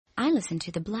I listen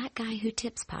to the Black Guy Who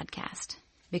Tips podcast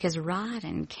because Rod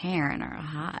and Karen are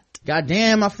hot. God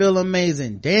damn, I feel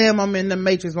amazing. Damn, I'm in the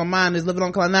matrix. My mind is living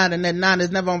on cloud nine, and that nine is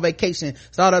never on vacation.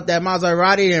 Start up that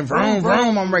Maserati and vroom,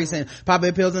 vroom, I'm racing.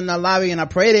 Popping pills in the lobby, and I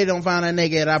pray they don't find a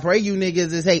nigga. I pray you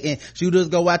niggas is hating. Shooters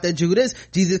go out to Judas.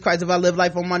 Jesus Christ, if I live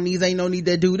life on my knees, ain't no need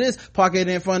to do this. Park it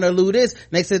in front of Ludus.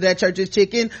 Next to that church is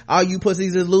chicken. All you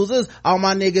pussies is losers. All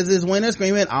my niggas is winners.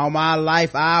 Screaming, all my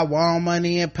life I want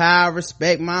money and power.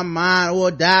 Respect my mind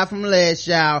or die from lead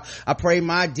shower. I pray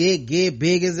my dick get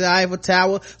big as the Eiffel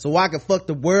Tower, so I can fuck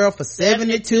the world for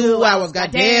 72 hours.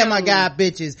 God damn, I got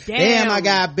bitches. Damn, I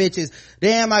got bitches.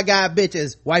 Damn, I got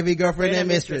bitches. Wifey, girlfriend, and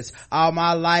mistress. All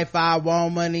my life I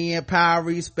want money and power.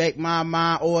 Respect my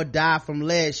mind or die from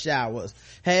lead showers.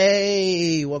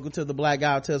 Hey, welcome to the Black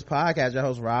Guy Who Tips podcast. Your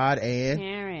host Rod and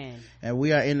Karen, and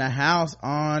we are in the house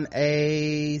on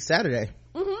a Saturday,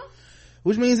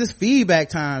 which means it's feedback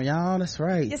time, y'all. That's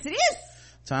right. Yes, it is.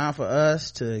 Time for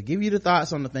us to give you the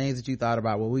thoughts on the things that you thought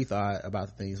about what we thought about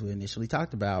the things we initially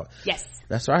talked about. Yes,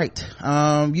 that's right.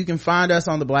 You can find us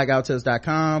on the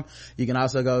blackouttips.com. You can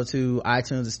also go to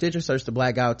iTunes and Stitcher, search the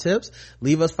Blackout Tips,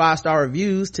 leave us 5-star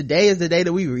reviews. Today is the day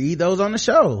that we read those on the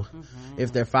show,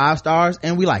 if they're 5 stars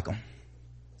and we like them.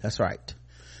 That's right.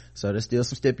 So there's still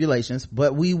some stipulations,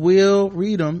 but we will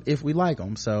read them if we like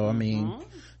them. So I mean,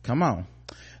 come on.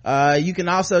 You can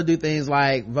also do things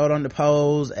like vote on the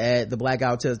polls at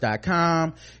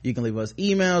theblackouttips.com. You can leave us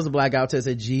emails,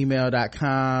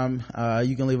 theblackouttips@gmail.com.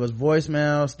 You can leave us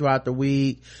voicemails throughout the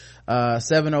week,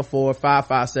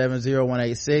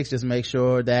 704-557-0186. Just make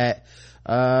sure that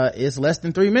it's less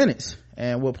than 3 minutes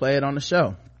and we'll play it on the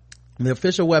show. The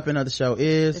official weapon of the show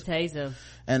is the taser.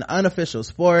 An unofficial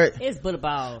sport, it's bullet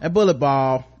ball. And bullet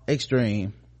ball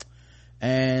extreme.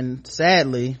 And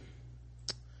sadly,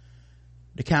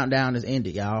 the countdown is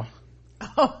ended, y'all.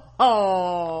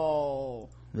 Oh,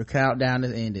 the countdown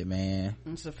is ended, man.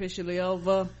 It's officially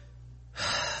over.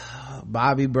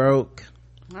 Bobby broke.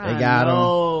 They got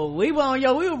him. We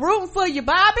were rooting for you,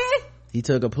 Bobby. He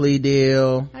took a plea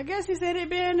deal. I guess he said it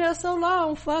been there so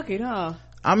long. Fuck it, huh?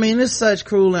 I mean, it's such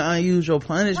cruel and unusual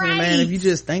punishment, man. If you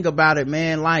just think about it,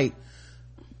 man, like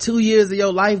 2 years of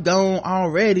your life gone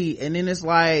already, and then it's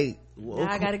like, now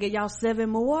I gotta get y'all 7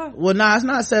 more. Well, nah, it's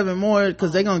not 7 more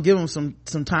because they're gonna give them some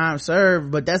time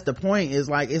served, but that's the point. It's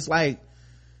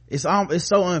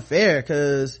so unfair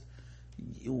because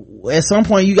at some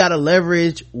point you gotta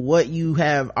leverage what you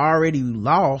have already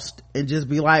lost and just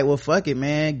be like, well, fuck it,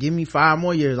 man, give me 5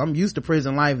 more years. I'm used to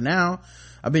prison life now.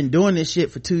 I've been doing this shit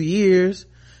for 2 years.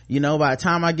 By the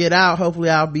time I get out, hopefully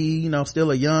I'll be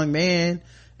still a young man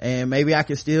and maybe I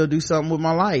can still do something with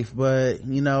my life. But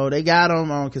they got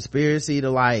him on conspiracy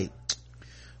to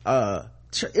it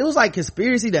was like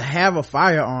conspiracy to have a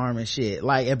firearm and shit,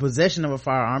 like a possession of a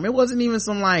firearm. It wasn't even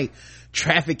some like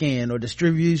trafficking or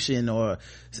distribution or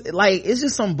like, it's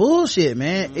just some bullshit,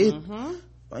 man.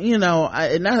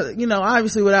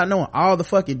 Obviously without knowing all the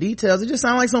fucking details, it just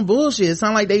sounded like some bullshit. It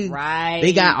sounded like they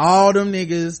got all them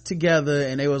niggas together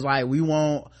and they was like, we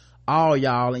want all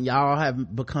y'all, and y'all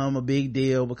have become a big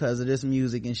deal because of this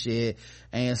music and shit,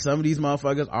 and some of these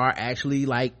motherfuckers are actually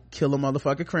like killer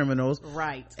motherfucking criminals,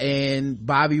 right? And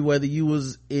Bobby, whether you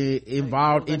was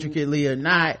involved intricately or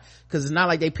not, because it's not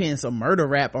like they pinned some murder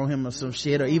rap on him or some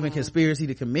shit, or even conspiracy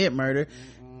to commit murder.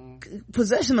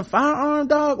 Possession of firearm,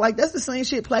 dog, like that's the same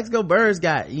shit Plaxico Burress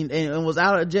got and was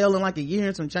out of jail in like a year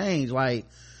and some change. Like,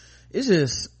 it's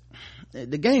just,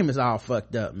 the game is all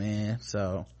fucked up, man.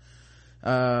 So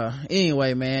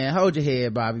anyway, man, hold your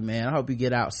head, Bobby, man. I hope you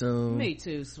get out soon. Me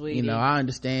too, sweetie. I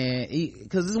understand,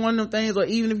 because it's one of them things where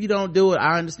even if you don't do it,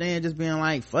 I understand just being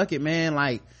like, fuck it, man,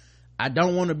 like I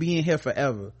don't want to be in here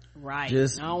forever. Right. I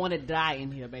don't want to die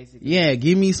in here, basically. Yeah,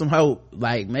 give me some hope.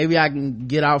 Like, maybe I can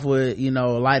get off with, a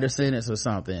lighter sentence or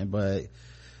something. But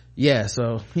yeah,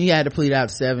 so he had to plead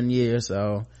out 7 years.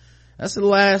 So that's the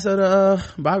last of the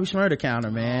Bobby Shmurda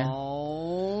counter, man.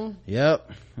 Oh.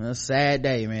 Yep. A sad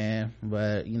day, man.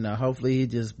 But, hopefully he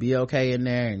just be okay in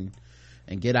there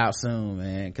and get out soon,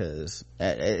 man. Cause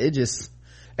it just,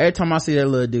 every time I see that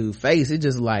little dude's face, it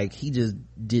just like he just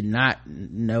did not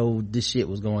know this shit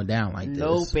was going down like this.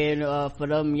 Nope. And for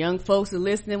them young folks that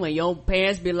listening, when your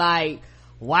parents be like,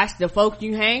 watch the folks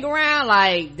you hang around,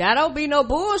 like that don't be no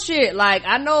bullshit. Like,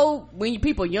 I know when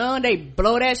people young, they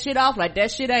blow that shit off like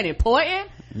that shit ain't important.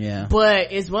 Yeah,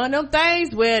 but it's one of them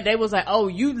things where they was like, oh,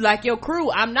 you like your crew,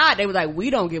 I'm not. They was like, we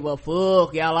don't give a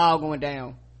fuck, y'all all going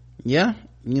down. Yeah,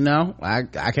 I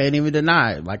can't even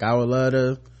deny it. Like, I would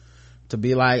love to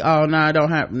be like, oh no, I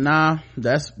don't have,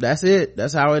 that's it,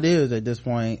 that's how it is at this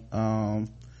point.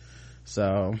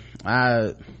 So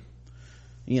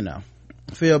you know,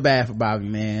 feel bad for Bobby,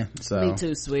 man. So me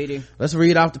too, sweetie. Let's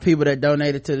read off the people that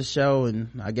donated to the show,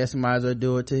 and I guess we might as well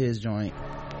do it to his joint.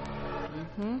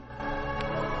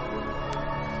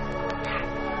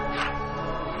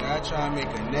 Y'all try to make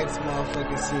a next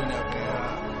motherfucking scene up here.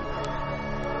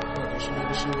 Fucking shoot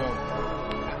the shoe over.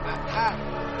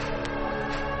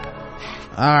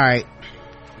 All right,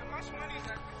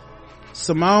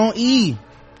 Simone E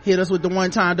hit us with the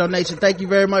one-time donation. Thank you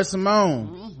very much,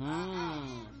 Simone.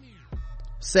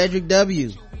 Cedric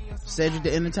W, Cedric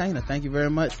the Entertainer, thank you very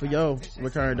much for your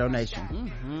return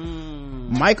donation.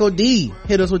 Michael D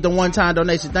hit us with the one-time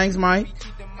donation. Thanks, Mike,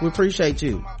 we appreciate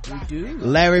you. We do.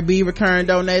 Larry B, recurring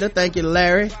donator, thank you,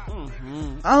 Larry.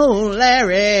 Oh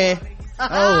Larry,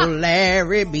 oh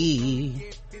Larry B,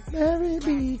 Larry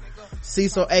B.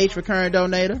 Cecil H, recurring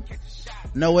donator.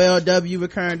 Noel W,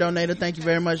 recurring donator, thank you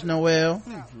very much, Noel.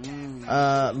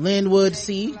 Linwood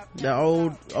C, the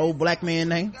old black man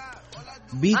name.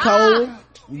 B Cole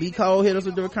hit us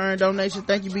with the recurring donation,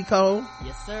 thank you, B Cole.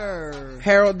 Yes, sir.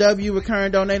 Harold W,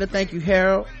 recurring donator, thank you,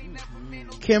 Harold.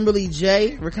 Kimberly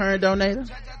J, recurring donator.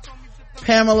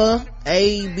 Pamela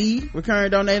A.B,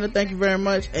 recurring donator, thank you very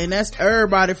much. And that's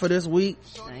everybody for this week.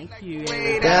 Thank you.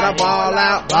 That I ball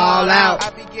out. I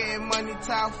be getting money,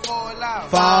 time fall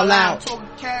out. Talking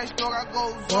cash, dog, I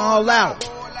go Fall out.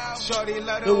 Shorty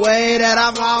love The way that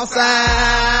I boss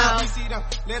out. You see them,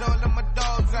 let all of my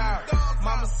dogs out.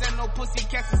 Mama said no pussy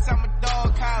cats inside my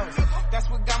dog house. That's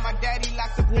what got my daddy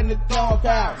locked up in the dog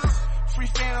house. Free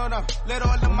fan on them, let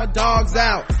all of my dogs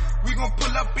out. We gon'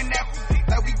 pull up in that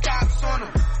like we cops on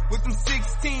them. With them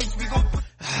 16s, we gon' put.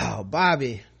 Oh,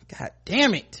 Bobby, god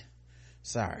damn it.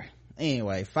 Sorry.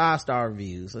 Anyway, 5-star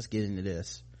reviews. Let's get into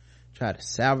this. Try to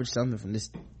salvage something from this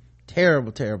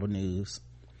terrible news.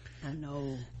 I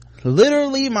know.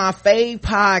 Literally my fave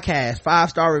podcast,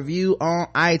 5-star review on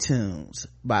iTunes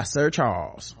by Sir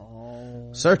Charles.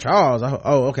 Sir Charles.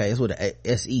 Okay, it's with a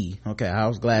S-E. Okay, I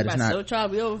was glad it's not. Sir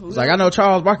Charles, it's like, I know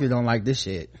Charles Barkley don't like this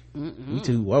shit. We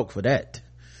too woke for that.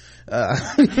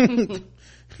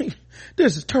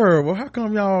 This is terrible. How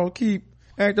come y'all keep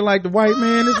acting like the white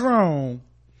man is wrong?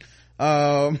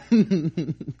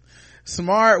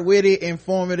 Smart, witty,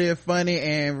 informative, funny,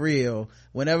 and real.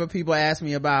 Whenever people ask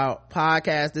me about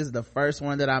podcasts, this is the first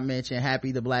one that I mention.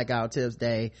 Happy the Blackout Tips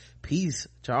Day. Peace,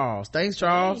 Charles. Thanks,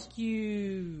 Charles. Thank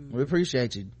you. We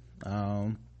appreciate you.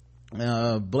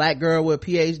 Black girl with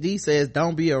PhD says,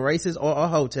 don't be a racist or a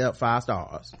hotep, 5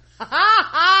 stars.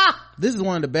 This is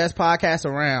one of the best podcasts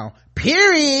around,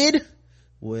 period,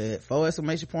 with 4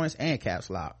 exclamation points and caps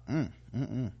lock.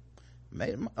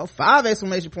 5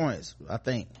 exclamation points. I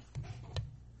think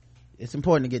it's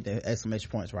important to get the exclamation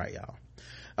points right, y'all.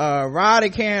 Rod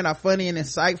and Karen are funny and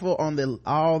insightful on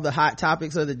all the hot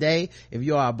topics of the day. If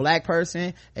you are a black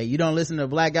person and you don't listen to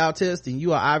Blackout Tips, then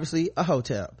you are obviously a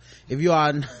hotep. If you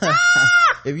are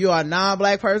if you are a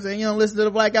non-black person and you don't listen to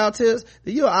the Blackout Tips,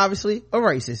 then you are obviously a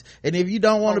racist. And if you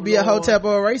don't want to be a hotep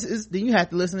or a racist, then you have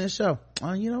to listen to this show.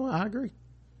 You know what, I agree.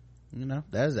 You know,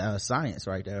 that's science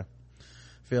right there.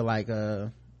 Feel like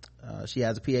she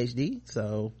has a PhD,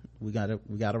 so we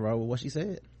gotta roll with what she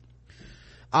said.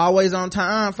 Always on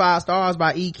Time, 5 stars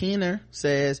by E. Keener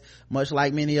says, much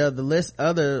like many of the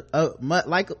much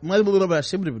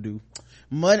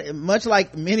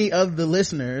like many of the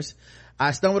listeners,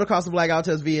 I stumbled across the Blackout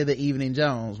Test via the Evening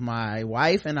Jones. My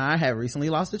wife and I have recently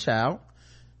lost a child.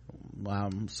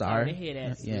 I'm sorry to hear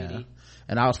that, sweetie. Yeah,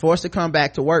 and I was forced to come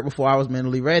back to work before I was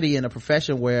mentally ready in a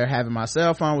profession where having my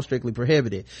cell phone was strictly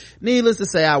prohibited. Needless to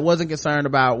say, I wasn't concerned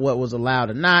about what was allowed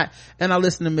or not, and I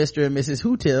listened to Mr. and Mrs.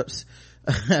 Who Tips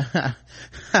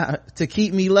to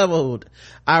keep me leveled.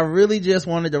 I really just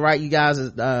wanted to write you guys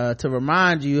to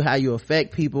remind you how you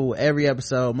affect people with every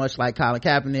episode. Much like Colin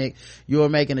Kaepernick, you are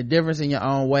making a difference in your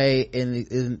own way, and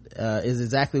is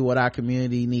exactly what our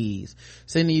community needs.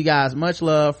 Sending you guys much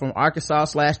love from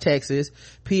Arkansas/Texas.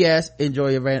 P.S.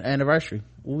 Enjoy your anniversary.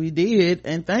 We did,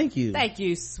 and thank you. Thank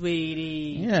you,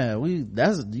 sweetie. Yeah,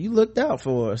 you looked out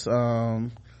for us.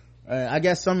 I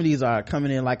guess some of these are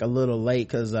coming in like a little late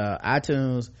because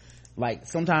iTunes, like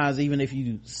sometimes even if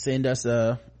you send us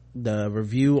the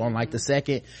review on like the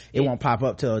second, it won't pop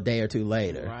up till a day or two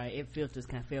later. Right, it filters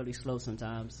kind of fairly slow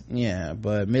sometimes. Yeah,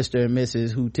 but Mr. and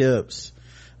Mrs. Who Tips,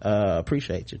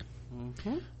 appreciate you.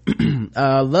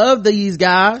 Love these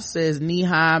guys, says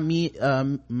Maya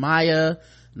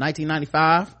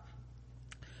 1995.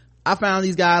 I found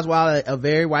these guys while at a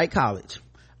very white college.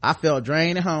 I felt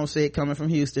drained and homesick coming from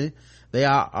Houston. They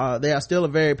are still a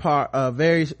very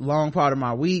long part of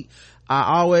my week.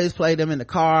 I always play them in the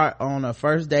car on a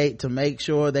first date to make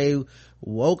sure they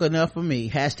woke enough for me.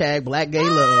 # Black Gay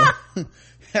Love.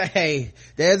 hey,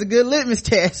 there's a good litmus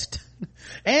test.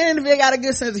 And if they got a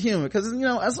good sense of humor,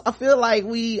 because I feel like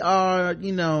we are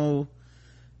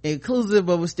inclusive,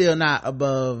 but we're still not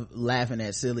above laughing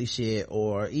at silly shit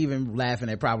or even laughing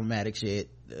at problematic shit.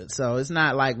 So it's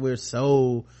not like we're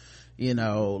so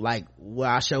like, well,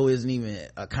 our show isn't even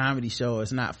a comedy show,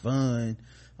 it's not fun.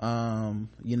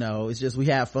 It's just we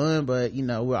have fun, but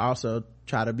we're also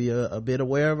try to be a bit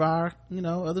aware of our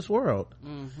of this world.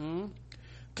 Mm-hmm.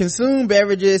 Consume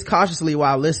beverages cautiously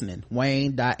while listening.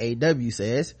 Wayne.aw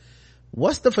says,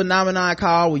 what's the phenomenon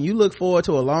called when you look forward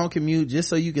to a long commute just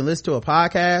so you can listen to a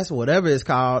podcast, whatever it's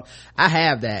called? I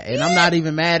have that, and I'm not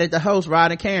even mad at the host,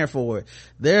 Rod and Karen, for it.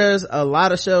 There's a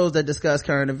lot of shows that discuss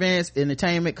current events,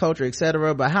 entertainment, culture,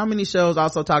 etc., but how many shows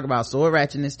also talk about sword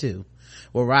ratchetness too?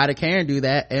 Well, Rod and Karen do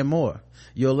that and more.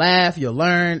 You'll laugh, you'll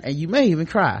learn, and you may even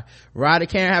cry. Rod and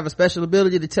Karen have a special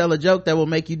ability to tell a joke that will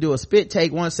make you do a spit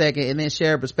take 1 second and then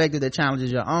share a perspective that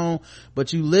challenges your own,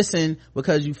 but you listen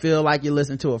because you feel like you're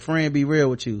listening to a friend be real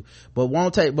with you. But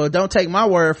don't take my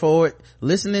word for it.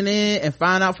 Listening in and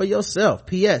find out for yourself.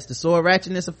 P.S. The sword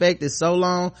ratchetness effect is so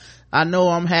long, I know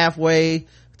I'm halfway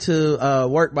to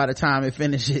work by the time it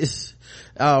finishes.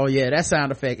 Oh yeah, that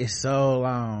sound effect is so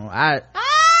long.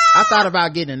 I thought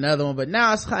about getting another one, but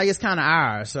now it's kind of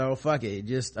ours, so fuck it.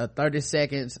 Just 30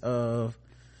 seconds of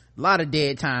a lot of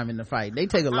dead time in the fight. They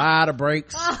take a lot of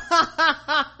breaks.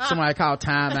 Somebody called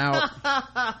timeout.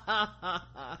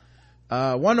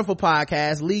 Wonderful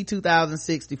podcast. Lee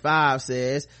 2065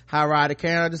 says, hi Rod and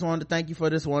Karen, I just wanted to thank you for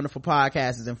this wonderful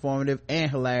podcast. It's informative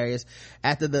and hilarious.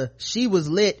 After the She Was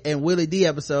Lit and Willie D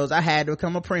episodes, I had to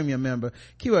become a premium member.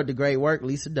 Keep up the great work,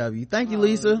 Lisa W. Thank you,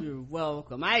 Lisa. You're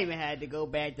welcome. I even had to go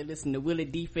back to listen to Willie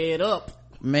D Fed Up.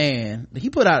 Man, he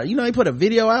put out, he put a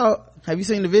video out. Have you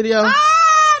seen the video? No,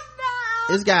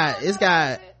 it's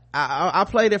got I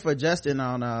played it for Justin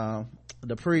on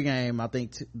the pregame. I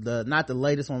think not the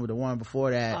latest one, but the one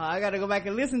before that. I gotta go back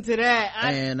and listen to that.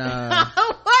 And what?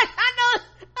 I know.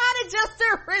 How did Justin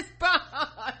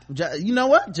respond? You know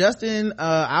what, Justin,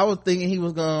 I was thinking he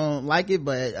was gonna like it,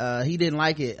 but he didn't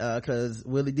like it because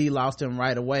Willie D lost him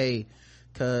right away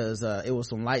because it was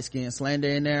some light-skinned slander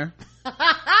in there.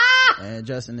 And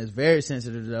Justin is very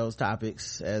sensitive to those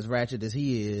topics, as ratchet as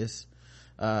he is.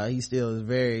 He still is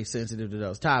very sensitive to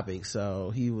those topics, so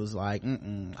he was like, I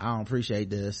don't appreciate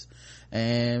this.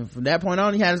 And from that point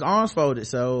on, he had his arms folded.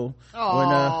 So when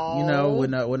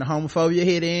the homophobia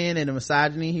hit in and the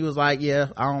misogyny, he was like, yeah,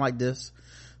 I don't like this.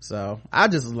 So I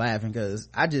just was laughing because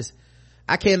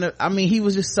he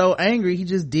was just so angry, he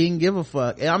just didn't give a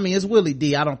fuck. It's Willie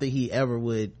D. I don't think he ever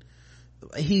would.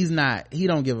 He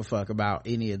don't give a fuck about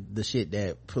any of the shit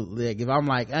that, like, if I'm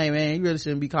like, hey man, you really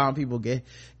shouldn't be calling people gay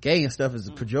and stuff as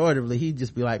pejoratively, he'd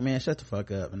just be like, man, shut the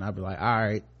fuck up. And I'd be like, all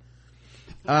right,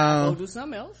 go do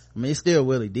something else. It's still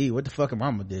Willie D. What the fuck am I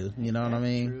gonna do? You know what I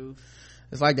mean? True.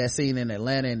 It's like that scene in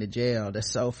Atlanta in the jail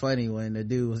that's so funny when the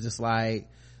dude was just like,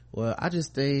 well, I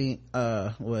just think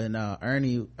when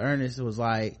Ernest was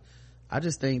like, I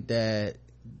just think that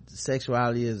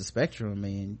sexuality is a spectrum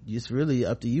and it's really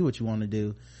up to you what you want to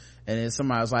do. And then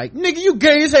somebody was like, nigga, you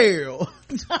gay as hell.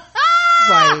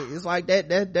 it's like that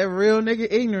real nigga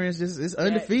ignorance is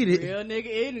undefeated. Real nigga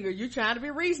ignorance. You trying to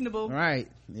be reasonable, right?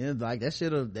 Yeah, like that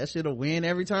shit'll win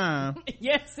every time.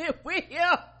 Yes, it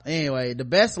will. Anyway, the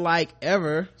best like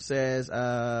ever says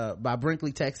by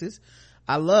Brinkley, Texas.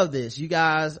 I love this. You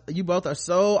guys, you both are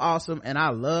so awesome, and I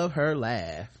love her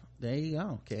laugh. There you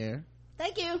go, Karen.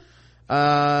 Thank you.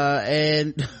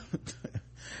 And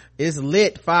it's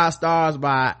lit 5 stars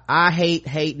by I Hate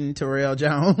Hating Terrell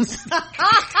Jones.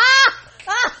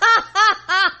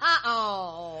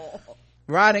 Oh,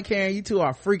 Rod and Karen, you two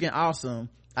are freaking awesome.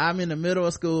 I'm in the middle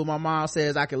of school. My mom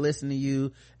says I can listen to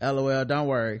you. LOL, don't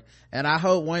worry. And I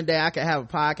hope one day I can have a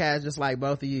podcast just like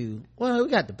both of you. Well, we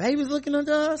got the babies looking at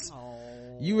us. oh.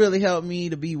 You really helped me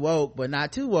to be woke, but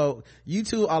not too woke. You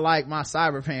two are like my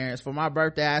cyber parents. For my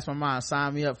birthday, I asked my mom to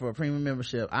sign me up for a premium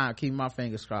membership. I'm keeping my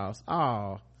fingers crossed.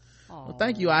 Oh, well,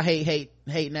 thank you. I hate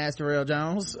ass Terrell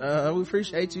Jones. We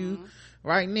appreciate you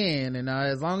writing in, and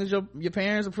as long as your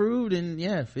parents approved, and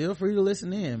yeah, feel free to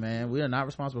listen in, man. We are not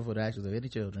responsible for the actions of any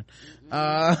children.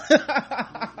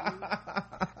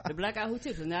 The Black Guy Who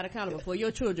Tips is not accountable for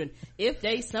your children if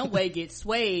they some way get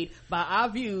swayed by our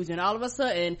views, and all of a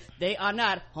sudden they are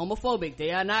not homophobic,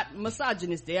 they are not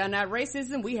misogynist, they are not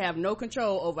racist, and we have no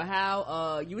control over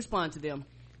how you respond to them.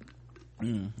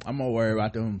 I'm more worried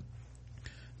about them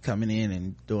coming in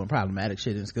and doing problematic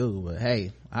shit in school, but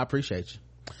hey, I appreciate you.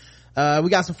 We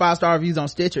got some 5-star reviews on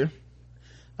Stitcher.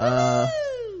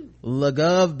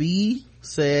 Lagov B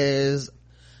says,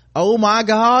 oh my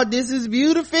god, this is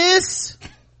beautiful.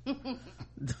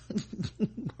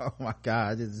 Oh my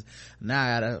god, now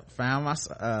I gotta find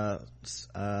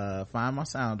my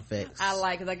sound effects. I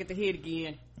like because I get to hear it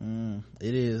again.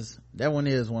 It is, that one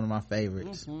is one of my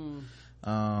favorites. Let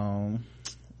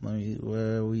me,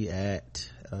 where are we at?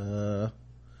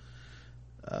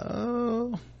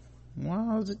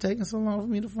 Why is it taking so long for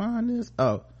me to find this?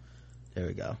 Oh, there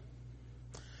we go.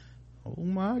 Oh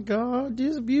my god,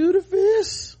 this beautiful.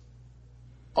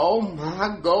 Oh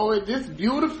my god, this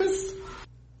beautiful.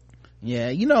 Yeah,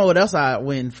 you know what else I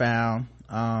went and found?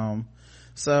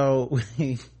 So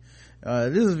this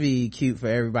would be cute for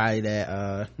everybody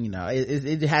that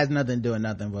it has nothing to do with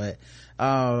nothing, but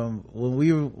when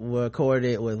we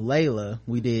recorded with Layla,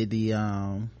 we did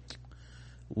the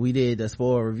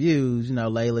spoil reviews. You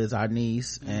know, Layla is our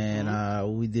niece,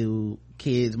 and we do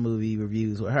kids movie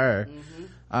reviews with her.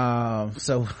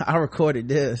 So I recorded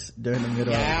this during the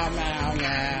middle of meow meow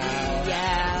meow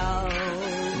Meow.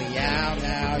 meow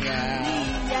meow meow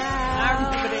I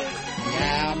remember that.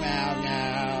 meow meow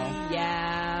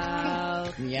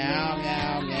Meow. meow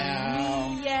meow meow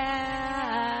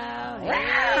Meow.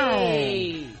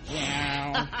 Hey.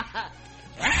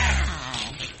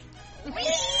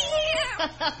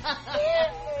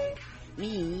 meow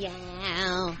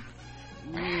Meow.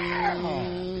 Meow.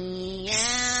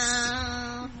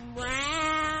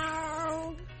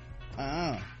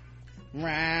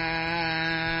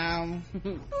 meow.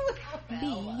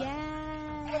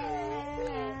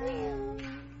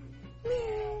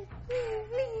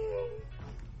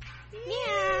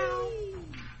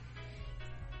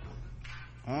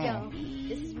 Yo,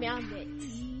 this is Meow Mix.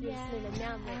 This is the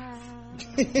Meow Mix.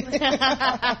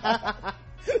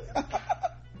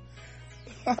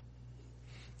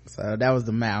 So that was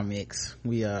the Meow mix.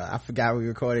 I forgot we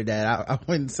recorded that. I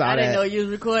went and saw that. I didn't know you was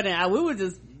recording. We were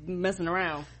just messing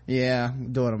around. Yeah,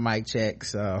 doing a mic check.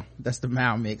 So that's the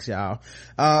Meow mix, y'all.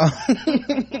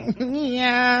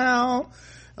 Meow.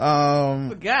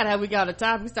 Forgot how we got a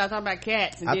topic. We started talking about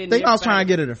cats. And I think I was trying to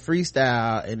get her to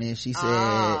freestyle, and then she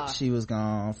said she was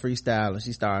gonna freestyle, and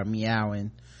she started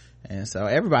meowing, and so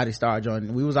everybody started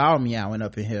joining. We was all meowing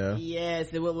up in here.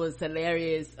 Yes, and what was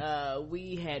hilarious,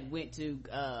 we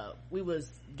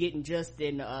was getting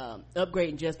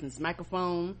upgrading Justin's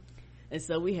microphone, and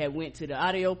so we had went to the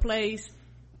audio place.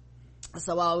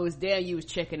 So while I was there, you was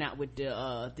checking out with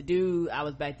the dude. I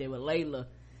was back there with Layla,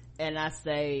 and I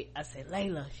say,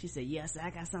 Layla. She said, yeah. I said, I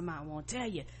got something I want to tell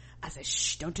you. I said,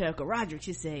 shh, don't tell Uncle Roger.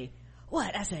 She said,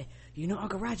 what? I said, you know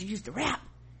Uncle Roger used to rap.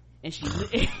 And she Why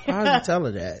did you tell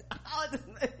her that?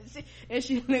 And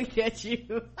she looked at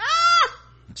you.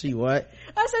 She what?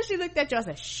 I said she looked at you. I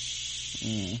said,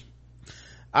 shh.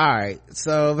 All right,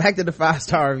 so back to the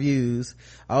 5-star reviews.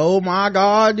 Oh my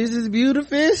god, this is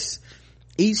beautiful.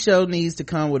 Each show needs to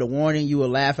come with a warning. You will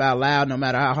laugh out loud no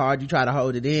matter how hard you try to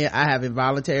hold it in. I have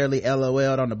involuntarily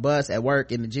LOL'd on the bus, at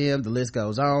work, in the gym. The list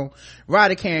goes on. Rod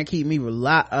and Karen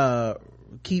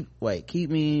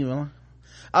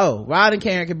Rod and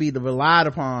Karen can be relied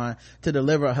upon to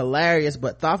deliver hilarious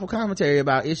but thoughtful commentary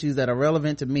about issues that are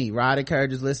relevant to me. Rod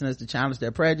encourages listeners to challenge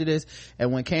their prejudice,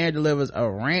 and when Karen delivers a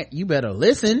rant, you better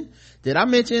listen. Did I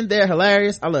mention they're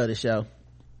hilarious? I love the show.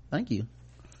 Thank you.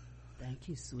 Thank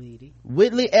you, sweetie.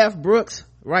 Whitley F. Brooks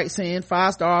writes in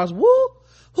 5 stars. Woo!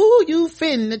 Who you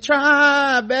finna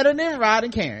try better than Rod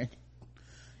and Karen?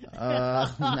 Now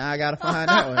I gotta find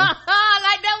that one. I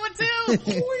like that one too.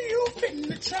 Who you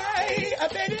finna try? I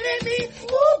bet it ain't me.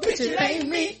 Ooh, bitch, it ain't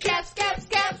me. Caps.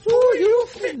 Who you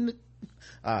finna?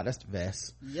 That's the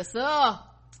best. Yes, sir. All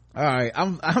right,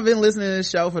 I've been listening to this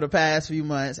show for the past few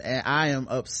months, and I am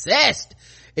obsessed.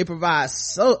 It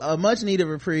provides a much needed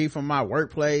reprieve from my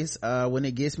workplace when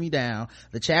it gets me down.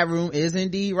 The chat room is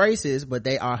indeed racist, but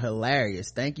they are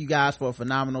hilarious. Thank you guys for a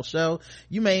phenomenal show.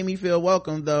 You made me feel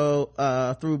welcome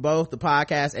though through both the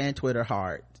podcast and Twitter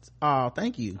hearts. Oh,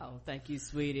 thank you. Oh, thank you,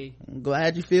 sweetie. I'm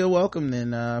glad you feel welcome,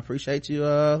 and appreciate you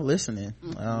listening.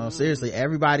 Seriously,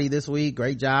 everybody this week,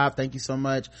 great job. Thank you so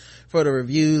much for the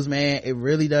reviews, man. It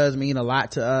really does mean a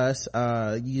lot to us.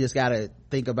 You just gotta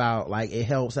think about, like, it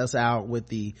helps us out with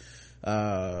the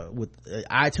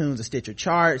iTunes and Stitcher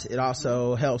charts. It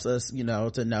also helps us,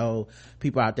 to know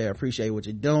people out there appreciate what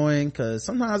you're doing, because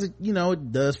sometimes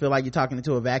it does feel like you're talking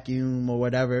into a vacuum or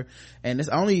whatever, and it's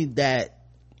only that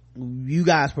you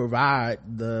guys provide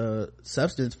the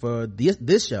substance for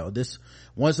this show. This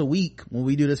once a week when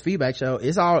we do this feedback show,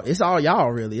 it's all y'all,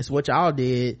 really. It's what y'all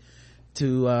did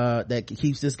to that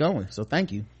keeps this going, so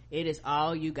thank you. It is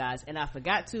all you guys. And I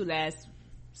forgot to last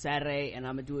Saturday, and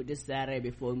I'm gonna do it this Saturday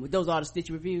before those are the Stitch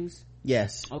reviews.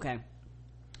 Yes. Okay,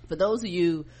 for those of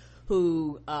you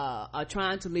who are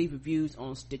trying to leave reviews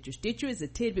on Stitcher. Stitcher is a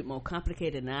tidbit more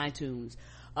complicated than iTunes.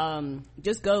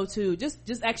 Just go to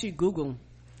just actually Google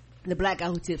the Black Guy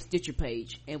Who Tips Stitcher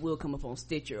page, and we'll come up on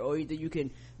Stitcher. Or either you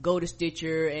can go to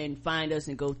Stitcher and find us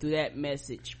and go through that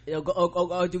message,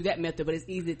 or do that method. But it's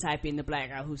easy to type in the Black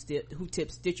Guy Who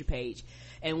Tips Stitcher page,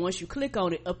 and once you click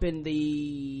on it, up in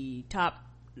the top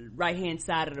right hand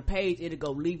side of the page, it'll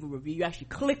go leave a review. You actually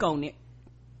click on it,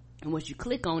 and once you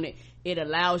click on it, it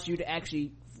allows you to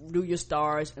actually do your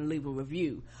stars and leave a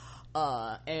review.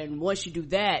 And once you do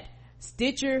that,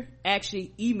 Stitcher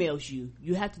actually emails you.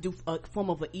 You have to do a form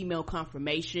of an email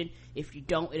confirmation. If you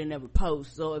don't, it'll never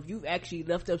post. So if you've actually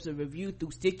left us a review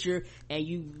through Stitcher and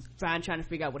you trying to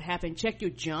figure out what happened, check your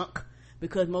junk,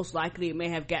 because most likely it may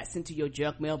have got sent to your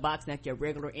junk mailbox, not your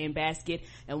regular in basket.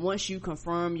 And once you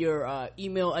confirm your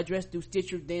email address through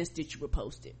Stitcher, then Stitcher will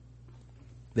post it.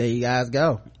 There you guys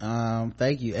go.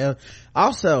 Thank you.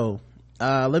 Also,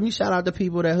 let me shout out the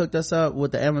people that hooked us up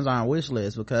with the Amazon wish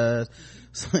list, because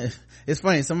it's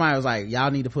funny, somebody was like, y'all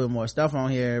need to put more stuff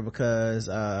on here, because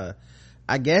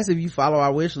I guess if you follow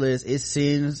our wish list, it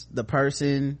sends the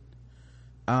person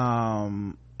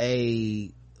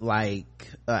a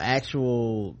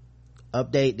actual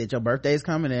update that your birthday's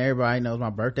coming, and everybody knows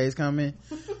my birthday's coming.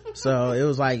 So it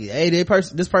was like, hey, this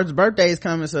person's birthday is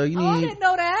coming, so you need. I didn't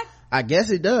know that. I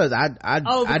guess it does. I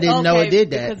didn't know it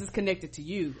did that, because it's connected to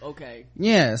you. Okay.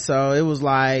 Yeah, so it was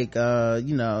like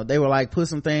they were like, put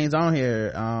some things on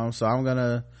here, so I'm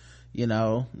gonna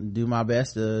do my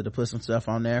best to put some stuff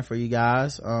on there for you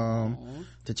guys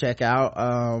to check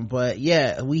out. But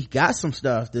yeah, we got some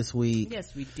stuff this week.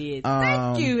 Yes, we did.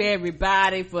 Thank you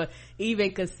everybody for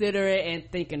even considering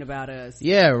and thinking about us.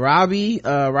 Yeah, Robbie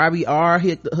R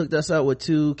hooked us up with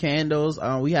 2 candles.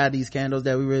 We had these candles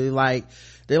that we really like.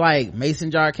 They're like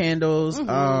mason jar candles,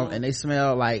 and they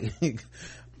smell like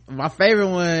my favorite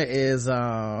one is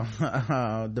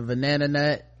the banana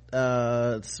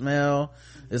nut smell.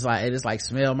 It's like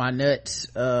smell my nuts.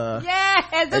 Yeah,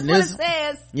 that's what it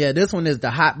says. Yeah, this one is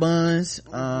the hot buns.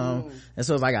 And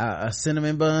so it's like a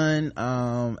cinnamon bun.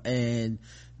 And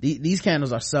these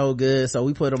candles are so good, so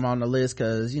we put them on the list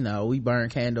because we burn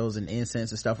candles and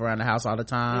incense and stuff around the house all the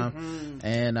time.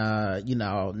 And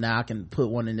now I can put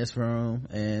one in this room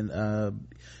and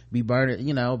be burning,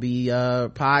 be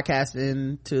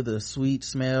podcasting to the sweet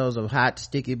smells of hot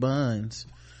sticky buns.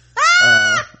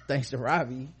 Thanks to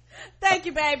Robbie. Thank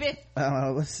you, baby.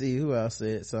 Let's see who else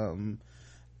said something.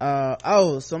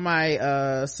 Somebody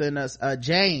sent us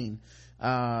Jane,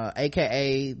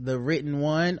 aka the written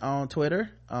one on Twitter,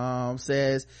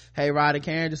 says, hey Rod and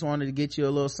Karen, just wanted to get you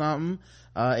a little something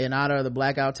in honor of the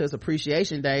Blackout Tips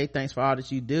Appreciation Day. Thanks for all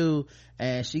that you do.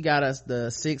 And she got us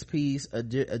the 6-piece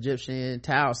Egyptian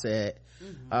towel set,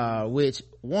 which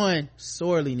one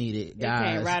sorely needed, guys.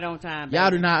 It came right on time, baby. Y'all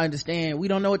do not understand. We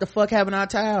don't know what the fuck happened to our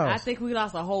towels. I think we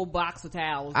lost a whole box of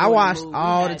towels. I washed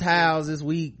all the towels this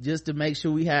week just to make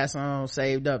sure we had some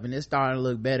saved up, and it's starting to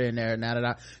look better in there now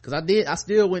that I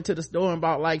still went to the store and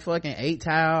bought like fucking 8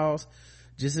 towels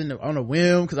just on a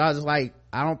whim, because I was just like,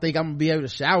 I don't think I'm gonna be able to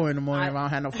shower in the morning if I don't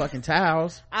have no fucking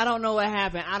towels. I don't know what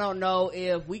happened. I don't know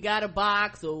if we got a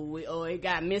box or it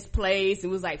got misplaced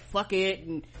and was like, fuck it,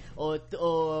 and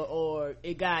or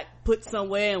it got put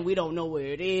somewhere and we don't know where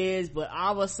it is. But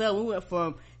all of a sudden we went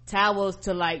from towels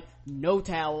to like no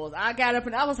towels. I got up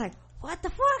and I was like, what the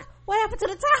fuck? What happened to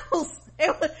the towels?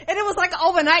 And it was like an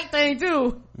overnight thing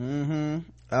too.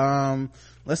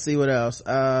 Let's see what else.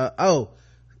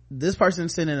 This person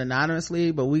sent it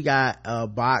anonymously, but we got a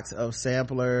box of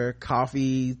sampler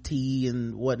coffee, tea,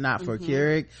 and whatnot for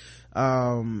Keurig,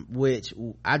 which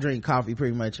I drink coffee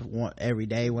pretty much every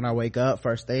day when I wake up,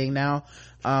 first thing now.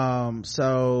 Yeah,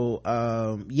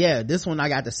 this one I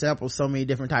got to sample so many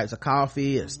different types of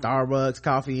coffee, and Starbucks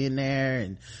coffee in there,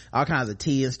 and all kinds of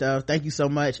tea and stuff. Thank you so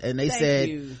much. And they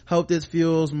said, hope this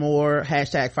fuels more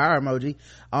 #fire emoji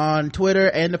on Twitter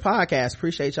and the podcast.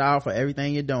 Appreciate y'all for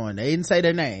everything you're doing. They didn't say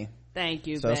their name. Thank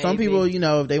you, so baby. Some people,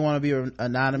 if they want to be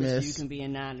anonymous, you can be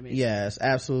anonymous. Yes,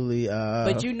 absolutely.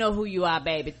 But you know who you are,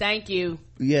 baby. Thank you.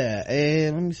 Yeah.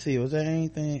 And let me see, was there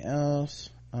anything else?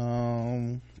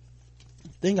 I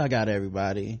think I got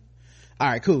everybody. All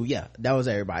right, cool. Yeah, that was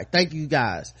everybody. Thank you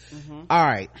guys. All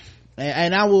right,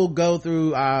 and I will go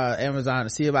through Amazon to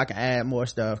see if I can add more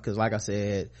stuff, because like I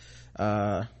said,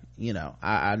 I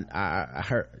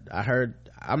heard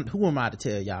who am I to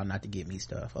tell y'all not to give me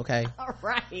stuff? Okay, all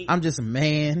right, I'm just a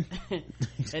man.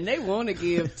 And they want to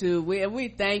give too. We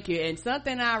thank you. And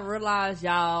something I realized,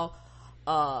 y'all,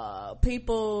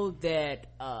 people that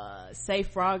say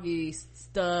froggy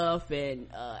stuff and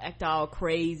act all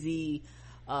crazy,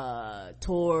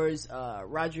 towards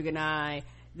Roderick and I,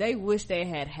 they wish they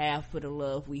had half of the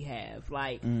love we have.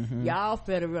 Like, y'all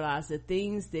fail to realize the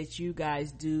things that you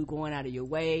guys do, going out of your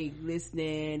way,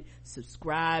 listening,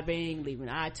 subscribing, leaving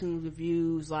iTunes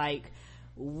reviews, like,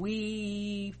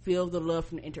 we feel the love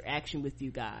from the interaction with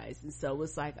you guys. And so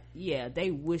it's like, yeah, they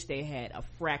wish they had a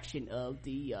fraction of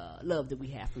the love that we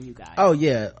have from you guys. Oh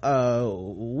yeah,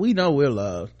 we know we're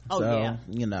loved. Oh so, yeah,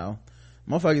 you know,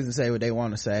 motherfuckers can say what they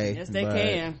want to say. Yes, they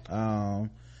can.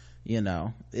 You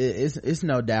know, it's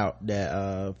no doubt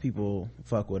that people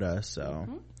fuck with us. So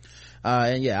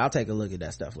and yeah, I'll take a look at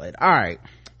that stuff later. All right,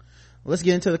 let's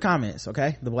get into the comments.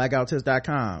 Okay,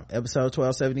 theblackouttips.com, episode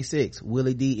 1276.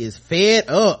 Willie D is fed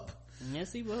up.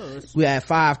 Yes, he was. We had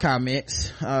 5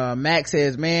 comments. Max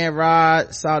says, man,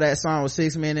 Rod saw that song with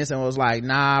 6 minutes and was like,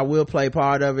 nah, we'll play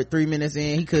part of it. 3 minutes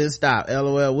in, he couldn't stop.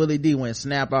 LOL. Willie D went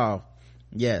snap off.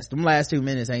 Yes, them last 2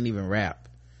 minutes ain't even rap.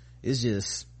 It's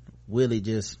just Willie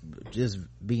just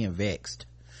being vexed.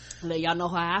 Let y'all know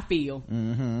how I feel.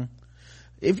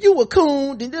 If you were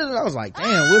coon, then this, I was like,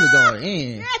 damn, Willie going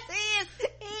in. Yes, he is.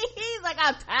 He's like,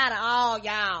 I'm tired of all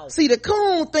y'all. See, the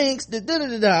coon thinks that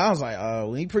I was like,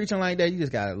 when he preaching like that, you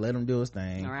just gotta let him do his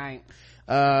thing. All right.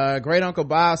 Great Uncle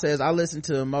Bob says, I listened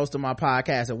to most of my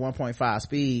podcasts at 1.5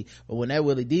 speed, but when that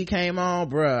Willie D came on,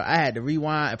 bruh, I had to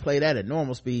rewind and play that at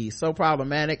normal speed. So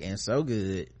problematic and so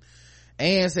good.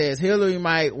 Ann says Hillary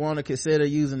might want to consider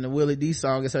using the Willie D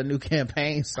song as her new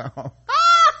campaign song.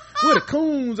 Where the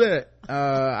coons at?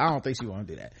 I don't think she want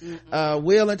to do that.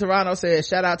 Will in Toronto says,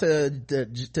 shout out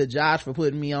to Josh for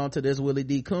putting me on to this Willie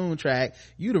D coon track.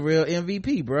 You the real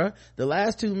MVP, bruh. The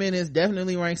last 2 minutes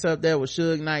definitely ranks up there with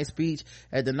Suge Knight's speech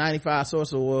at the 95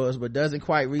 Source Awards, but doesn't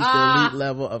quite reach the elite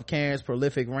level of Karen's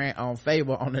prolific rant on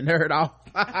Fable on the Nerd Off.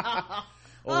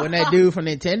 Or when that dude from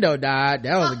Nintendo died,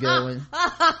 that was a good one.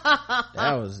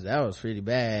 That was pretty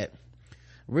bad.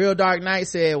 Real Dark Knight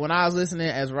said, when I was listening,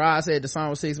 as Rod said, the song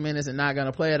was 6 minutes and not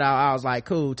gonna play it out, I was like,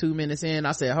 cool. 2 minutes in,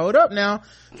 I said, hold up now.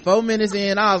 4 minutes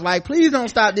in, I was like, please don't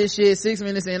stop this shit. 6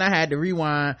 minutes in, I had to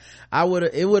rewind.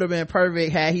 It would have been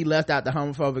perfect had he left out the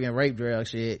homophobic and rape drill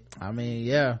shit. I mean,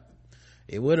 yeah,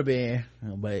 it would have been,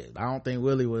 but I don't think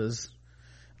Willie was,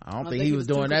 I don't think he was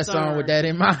doing that song with that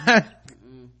in mind.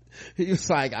 He was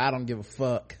like, I don't give a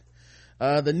fuck.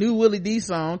 The new Willie D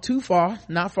song, Too Far,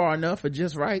 Not Far Enough, or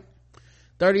Just Right.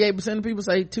 38% of people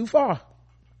say too far.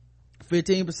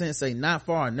 15% say not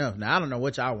far enough. Now I don't know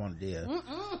what y'all want to hear.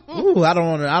 Ooh, I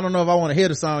don't know if I want to hear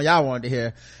the song y'all wanted to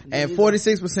hear. And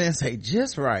 46% say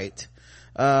just right.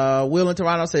 Will in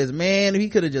Toronto says, man, if he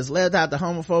could have just left out the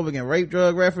homophobic and rape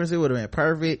drug reference, it would have been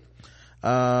perfect.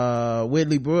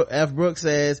 Whitley F. Brooks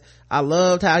says, I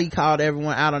loved how he called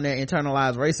everyone out on their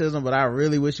internalized racism, but I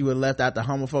really wish you would have left out the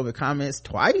homophobic comments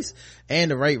twice and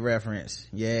the rape reference.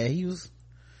 Yeah,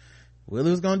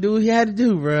 Willie was gonna do what he had to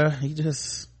do, bruh. He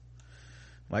just,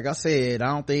 like I said,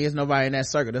 I don't think there's nobody in that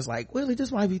circle that's like, Willie,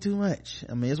 this might be too much.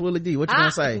 I mean, it's Willie D. What you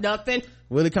gonna say? Nothing.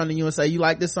 Willie come to you and say, you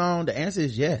like this song? The answer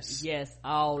is yes. Yes,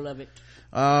 all of it.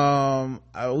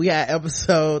 We had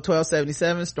episode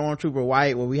 1277, Stormtrooper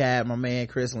White, where we had my man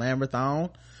Chris Lambert on.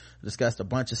 Discussed a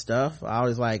bunch of stuff. I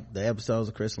always like the episodes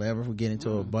of Chris Lambert. We get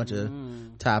into a bunch of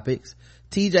topics.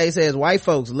 TJ says, white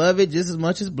folks love it just as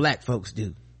much as black folks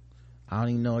do. I don't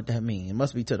even know what that means. It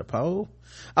must be to the poll.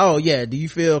 Oh yeah, do you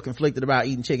feel conflicted about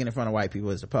eating chicken in front of white people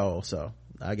is the poll? So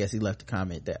I guess he left a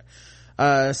comment there.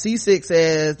 C6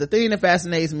 says, the thing that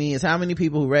fascinates me is how many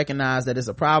people who recognize that it's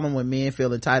a problem when men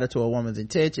feel entitled to a woman's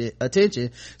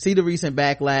attention see the recent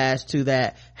backlash to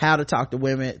that how to talk to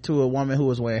a woman who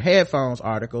was wearing headphones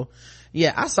article.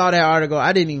 Yeah, I saw that article.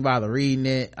 I didn't even bother reading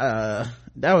it.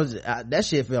 That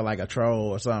shit felt like a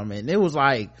troll or something. And it was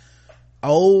like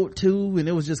old too, and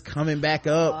it was just coming back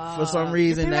up for some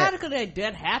reason. Periodically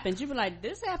that happens. You be like,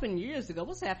 this happened years ago,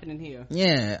 what's happening here?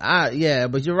 Yeah,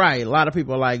 but you're right. A lot of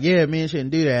people are like, yeah, men shouldn't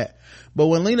do that. But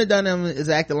when Lena Dunham is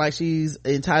acting like she's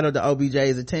entitled to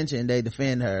OBJ's attention, they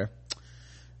defend her.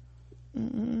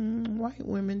 White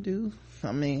women do.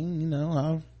 I mean, not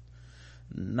all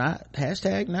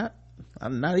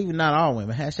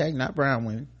women, hashtag not brown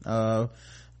women.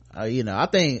 I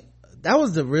think that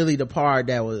was the part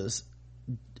that was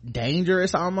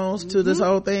dangerous almost to this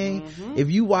whole thing.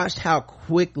 If you watched how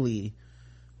quickly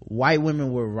white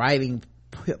women were writing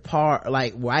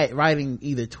writing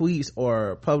either tweets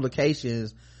or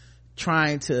publications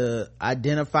trying to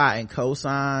identify and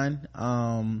co-sign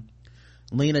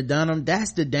Lena Dunham,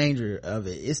 that's the danger of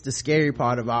it. It's the scary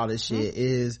part of all this shit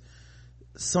is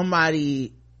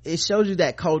it shows you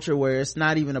that culture where it's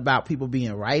not even about people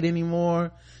being right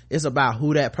anymore. It's about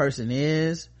who that person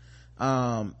is.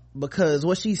 because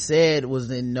what she said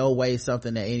was in no way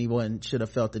something that anyone should have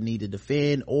felt the need to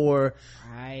defend or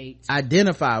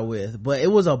identify with. But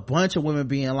it was a bunch of women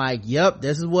being like, yep,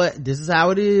 this is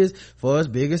how it is for us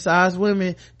bigger sized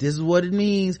women. This is what it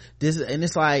means. And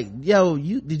it's like, yo,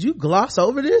 did you gloss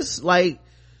over this? Like,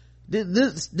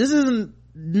 this isn't,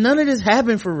 none of this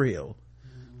happened for real.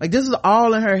 Like, this is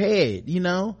all in her head, you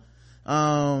know?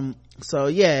 So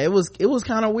yeah, it was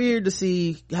kind of weird to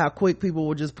see how quick people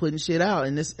were just putting shit out,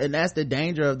 and that's the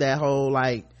danger of that whole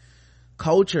like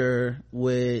culture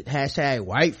with hashtag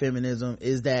white feminism,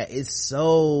 is that it's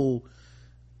so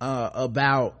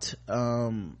about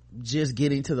just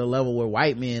getting to the level where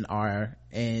white men are,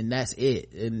 and that's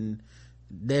it, and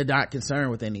they're not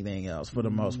concerned with anything else for the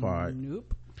most part.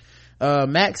 Nope.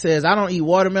 Max says, I don't eat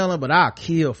watermelon, but I'll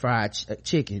kill fried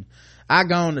chicken. I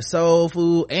gone to soul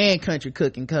food and country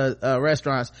cooking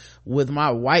restaurants with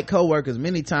my white coworkers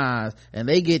many times, and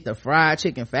they get the fried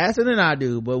chicken faster than I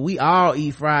do, but we all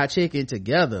eat fried chicken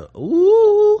together.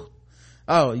 Ooh.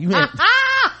 Oh, you meant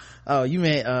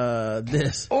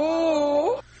this.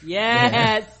 Oh, yes.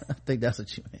 Yeah, I think that's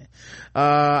what you meant.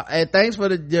 And thanks for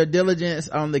your diligence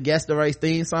on the Guess the Race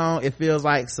theme song. It feels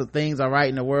like some things are right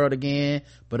in the world again,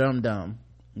 but I'm dumb.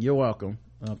 You're welcome.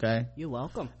 Okay, you're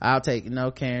welcome. I'll take,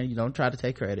 no, Karen, you don't try to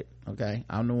take credit. Okay,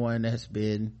 I'm the one that's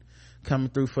been coming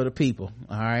through for the people.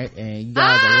 All right, and you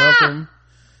guys are welcome.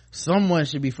 Someone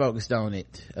should be focused on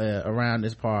it around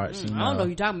this part. I don't know what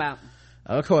you're talking about.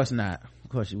 Of course not. Of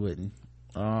course you wouldn't.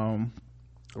 All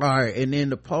right, and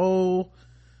then the poll.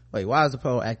 Wait, why is the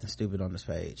poll acting stupid on this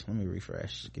page? Let me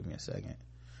refresh. Give me a second.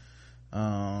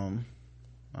 All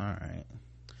right.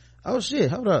 Oh shit,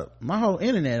 hold up, my whole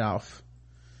internet off.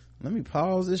 Let me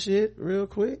pause this shit real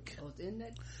quick.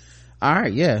 All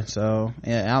right, yeah. So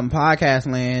out in podcast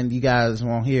land, you guys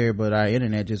won't hear, but our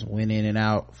internet just went in and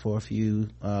out for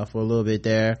a little bit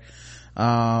there.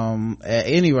 At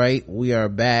any rate, we are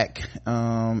back.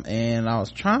 And I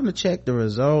was trying to check the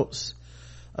results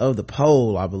of the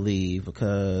poll, I believe,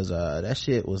 because that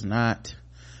shit was not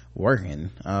working.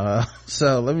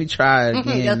 So let me try it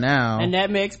again now. And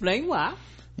that may explain why.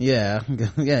 Yeah,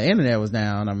 internet was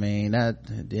down. I mean, that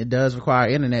it does require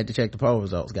internet to check the poll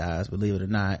results, guys, believe it or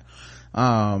not.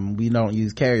 We don't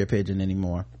use carrier pigeon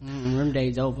anymore. Them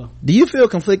days over. Do you feel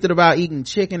conflicted about eating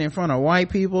chicken in front of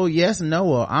white people? Yes, no,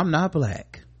 or I'm not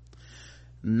black.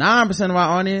 9% of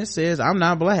our audience says I'm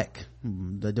not black.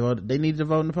 They need to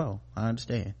vote in the poll. I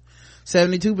understand.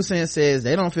 72% says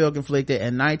they don't feel conflicted,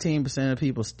 and 19% of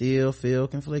people still feel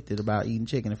conflicted about eating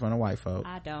chicken in front of white folk.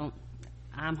 I don't.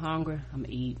 I'm hungry. I'm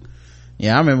eat.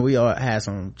 Yeah, I remember we all had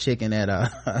some chicken at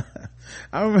I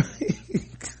remember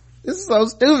this is so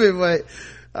stupid, but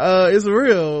it's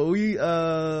real. We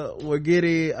were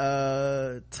getting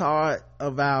taught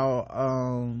about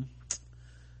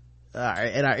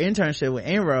at our internship with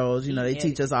Inroads, you know, they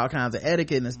teach us all kinds of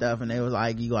etiquette and stuff, and they was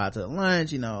like, you go out to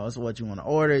lunch, you know, it's what you want to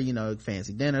order, you know,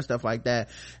 fancy dinner, stuff like that.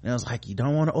 And it was like, you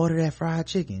don't want to order that fried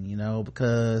chicken, you know,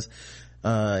 because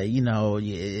you know,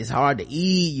 it's hard to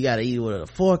eat, you gotta eat it with a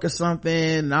fork or something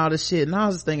and all this shit. And I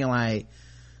was just thinking, like,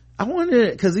 I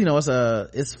wonder, because you know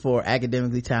it's for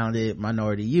academically talented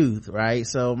minority youth, right?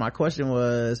 So my question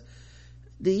was,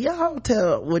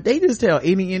 would they just tell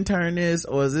any intern this,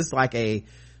 or is this like a,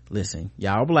 listen,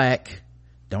 y'all black,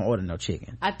 don't order no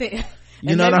chicken? I think,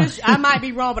 you know what I might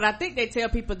be wrong, but I think they tell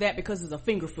people that because it's a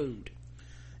finger food.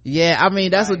 Yeah, I mean,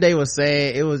 that's what they were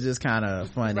saying. It was just kind of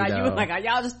funny, right? Though. You were like, are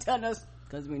y'all just telling us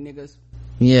because we niggas?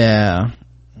 Yeah,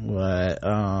 but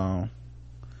oh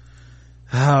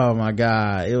my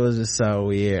god, it was just so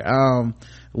weird.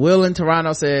 Will in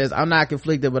Toronto says, I'm not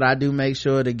conflicted, but I do make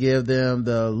sure to give them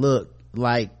the look,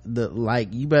 like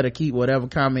you better keep whatever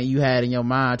comment you had in your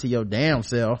mind to your damn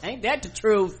self. Ain't that the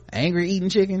truth? Angry eating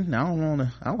chicken? I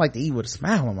don't like to eat with a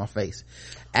smile on my face.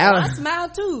 I smile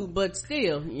too, but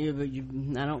still,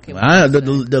 I don't care.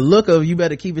 The look of you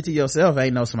better keep it to yourself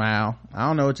ain't no smile. I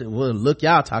don't know what look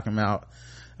y'all talking about.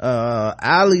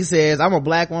 Ali says, I'm a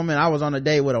black woman. I was on a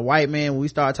date with a white man. We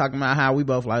started talking about how we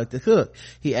both like to cook.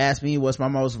 He asked me what's my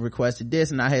most requested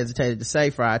dish, and I hesitated to say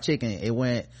fried chicken. It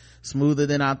went smoother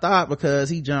than I thought because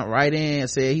he jumped right in and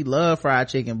said he loved fried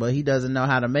chicken, but he doesn't know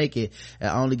how to make it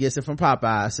and only gets it from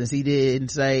Popeyes. Since he didn't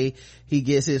say he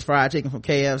gets his fried chicken from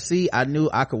KFC, I knew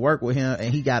I could work with him,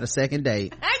 and he got a second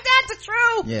date. Ain't that the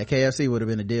truth? Yeah, KFC would have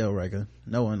been a deal breaker.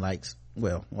 No one likes,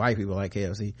 well, white people like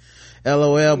KFC.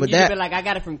 LOL, but you be like, I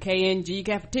got it from KNG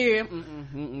cafeteria.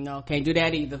 No, can't do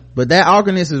that either. But that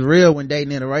awkwardness is real when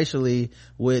dating interracially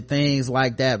with things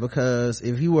like that, because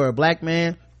if you were a black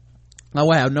man, I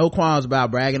would have no qualms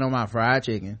about bragging on my fried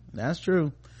chicken. That's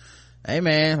true. Hey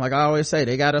man, like I always say,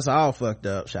 they got us all fucked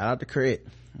up. Shout out to Crit.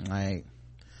 Like,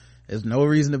 there's no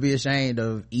reason to be ashamed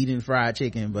of eating fried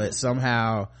chicken, but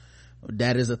somehow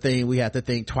that is a thing we have to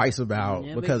think twice about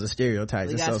because of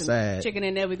stereotypes. It's so sad. Chicken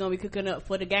in there we're gonna be cooking up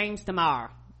for the games tomorrow.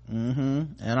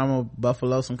 And I'm gonna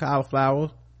buffalo some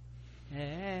cauliflower.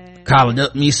 Hey. Collared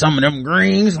up me some of them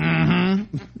greens.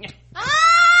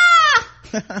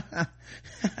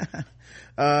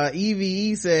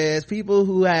 EVE says people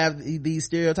who have these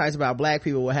stereotypes about black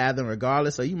people will have them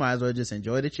regardless, so you might as well just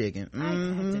enjoy the chicken.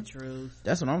 That's the truth.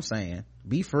 That's what I'm saying.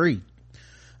 Be free.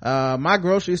 My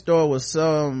grocery store was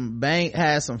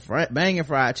had some banging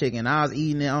fried chicken. I was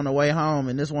eating it on the way home,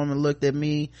 and this woman looked at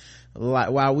me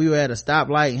like while we were at a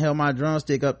stoplight and held my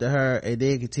drumstick up to her and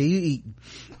then continue eating.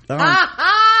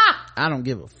 I don't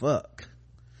give a fuck.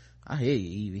 I hear you,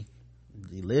 Evie.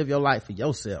 You live your life for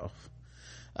yourself.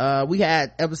 We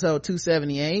had episode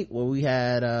 278 where we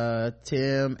had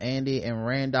Tim, Andy, and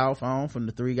Randolph on from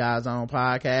the Three Guys On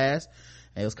podcast.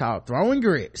 It was called Throwing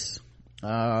Grits.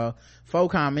 4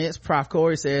 comments. Prof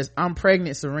Corey says, I'm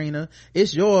pregnant, Serena.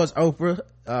 It's yours, Oprah.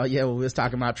 We was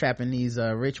talking about trapping these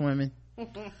rich women.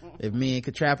 If men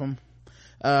could trap them.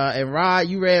 And Rod,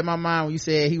 you read my mind when you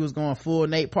said he was going full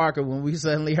Nate Parker when we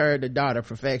suddenly heard the daughter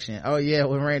Perfection. Oh yeah,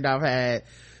 when Randolph had,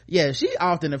 she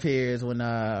often appears when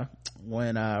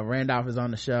Randolph is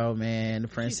on the show, man. The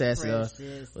princess will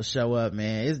show up,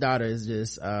 man. His daughter is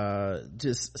just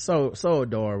so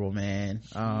adorable, man.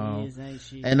 Ain't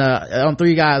she? And on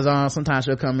Three Guys On, sometimes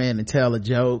she'll come in and tell a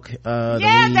joke.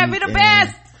 That'd be the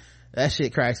best. That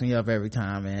shit cracks me up every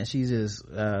time, man. She's just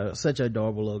such an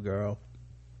adorable little girl.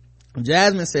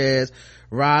 Jasmine says,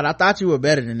 Rod, I thought you were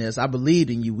better than this. I believed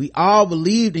in you. We all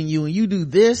believed in you, and you do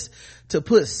this to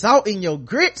put salt in your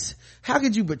grits? How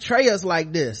could you betray us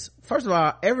like this? First of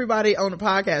all, everybody on the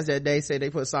podcast that day said they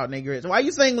put salt in their grits. Why are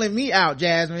you singling me out,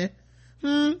 Jasmine?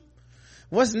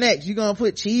 What's next? You gonna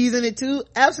put cheese in it too?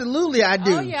 Absolutely I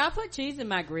do. Oh yeah, I put cheese in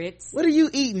my grits. What are you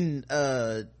eating?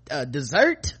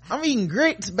 Dessert? I'm eating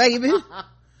grits, baby.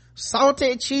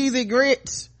 Salted cheesy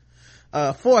grits.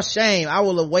 For shame, I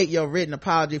will await your written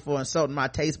apology for insulting my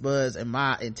taste buds and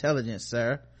my intelligence,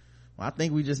 sir. Well, I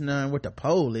think we just learned what the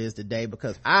poll is today,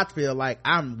 because I feel like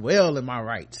I'm well in my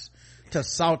rights to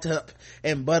salt up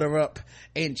and butter up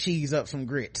and cheese up some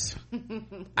grits.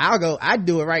 I'd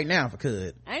do it right now if I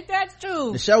could. Ain't that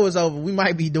true? The show is over. We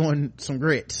might be doing some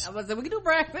grits. I was like, we can do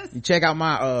breakfast. You check out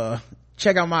my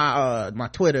my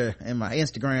Twitter and my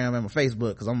Instagram and my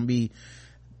Facebook, because I'm gonna be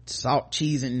salt,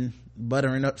 cheesing,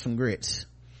 buttering up some grits.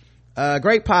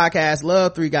 Great podcast.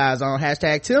 Love Three Guys On.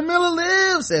 Hashtag Tim Miller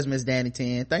lives, says Miss Danny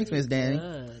 10. Thanks, Miss Danny.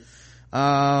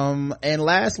 And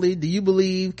lastly, do you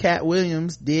believe Cat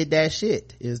Williams did that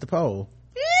shit is the poll.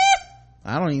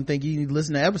 I don't even think you need to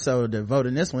listen to the episode to vote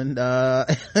in this one.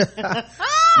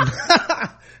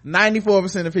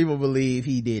 94% of people believe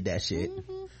he did that shit.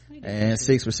 And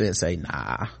 6% say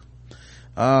nah.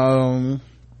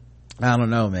 I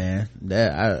don't know, man.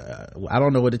 I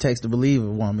don't know what it takes to believe a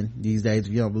woman these days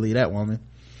if you don't believe that woman.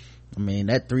 I mean,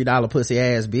 that $3 pussy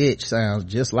ass bitch sounds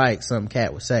just like some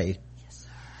cat would say. Yes,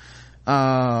 sir.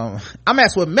 I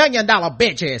mess with $1 million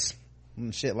bitches.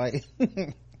 Shit like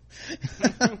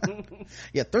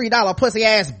yeah, $3 pussy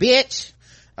ass bitch.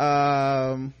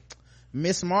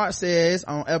 Miss Smart says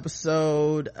on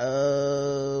episode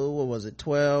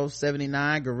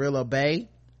 1279, Gorilla Bay,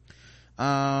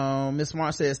 Miss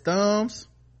Smart says thumbs,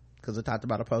 because I talked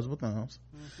about opposable thumbs.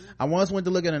 I once went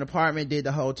to look at an apartment, did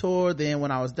the whole tour, then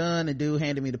when I was done, the dude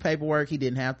handed me the paperwork. He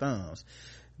didn't have thumbs.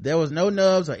 There was no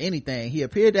nubs or anything. He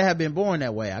appeared to have been born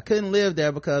that way. I couldn't live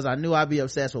there because I knew I'd be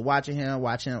obsessed with watch him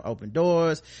open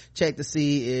doors, checking to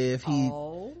see if he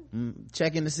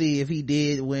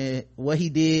did what he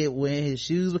did when his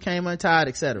shoes became untied,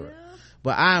 etc. Yeah.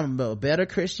 But I'm a better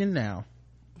Christian now.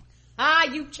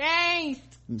 You changed.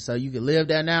 So you can live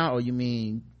there now, or you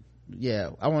mean,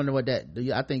 I wonder what that,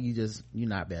 I think you're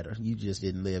not better. You just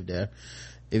didn't live there.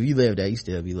 If you live there, you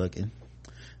still be looking.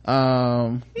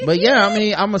 But yeah, I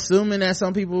mean, I'm assuming that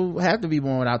some people have to be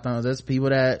born without thumbs. There's people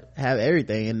that have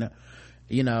everything, and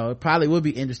it probably would be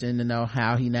interesting to know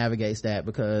how he navigates that,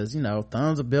 because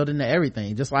thumbs are built into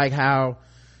everything, just like how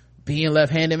being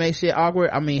left-handed makes shit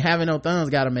awkward. I mean, having no thumbs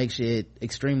gotta make shit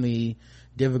extremely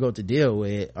difficult to deal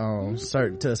with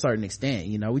to a certain extent.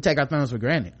 We take our thumbs for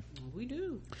granted. We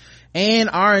do. And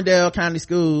Arundel County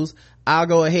Schools, I'll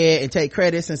go ahead and take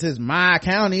credit since it's my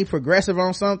county, progressive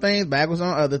on some things, backwards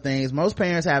on other things. Most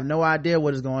parents have no idea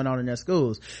what is going on in their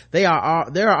schools. There are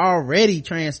already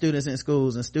trans students in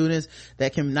schools and students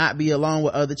that cannot be alone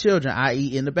with other children,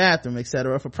 i.e. in the bathroom,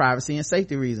 etc., for privacy and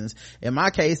safety reasons. In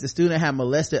my case, the student had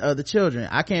molested other children.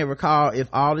 I can't recall if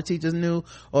all the teachers knew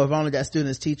or if only that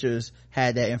student's teachers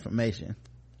had that information.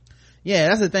 Yeah,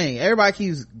 that's the thing. Everybody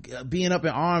keeps being up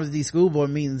in arms at these school board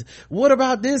meetings. What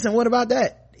about this and what about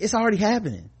that? It's already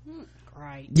happening.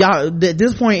 Right. Y'all, at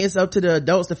this point, it's up to the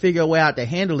adults to figure a way out to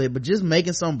handle it, but just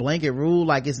making some blanket rule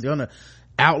like it's gonna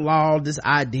outlaw this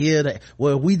idea that,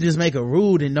 well, if we just make a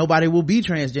rule then nobody will be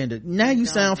transgender. Now you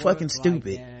sound fucking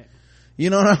stupid. Like,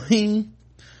 you know what I mean?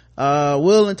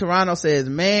 Will in Toronto says,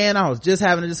 man, I was just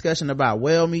having a discussion about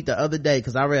whale meat the other day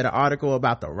because I read an article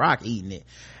about The Rock eating it.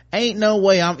 Ain't no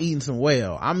way I'm eating some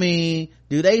whale. I mean,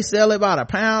 do they sell it about a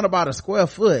pound, about a square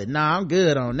foot? Nah, I'm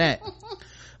good on that.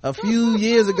 A few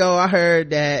years ago, I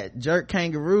heard that jerk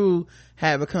kangaroo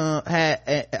I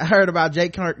heard about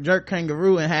jerk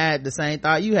kangaroo and had the same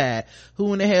thought you had.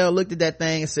 Who in the hell looked at that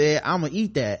thing and said, I'm gonna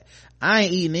eat that? I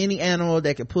ain't eating any animal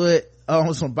that could put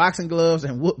on some boxing gloves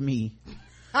and whoop me.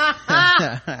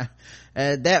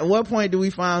 At that what point do we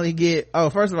finally get,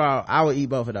 first of all, I would eat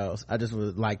both of those. I just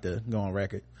would like to go on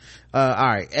record. All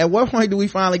right, at what point do we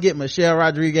finally get Michelle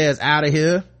Rodriguez out of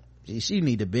here? She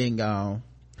need to been gone.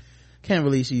 Can't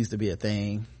believe she used to be a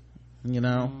thing, you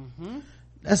know.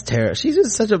 That's terrible. She's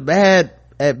just such a bad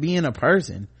at being a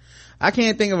person. I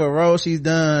can't think of a role she's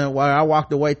done while I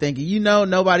walked away thinking,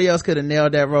 nobody else could have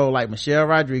nailed that role like Michelle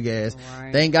Rodriguez.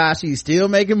 Right. Thank God she's still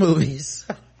making movies.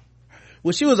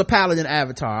 Well, she was a paladin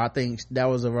avatar. I think that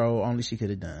was a role only she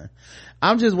could have done.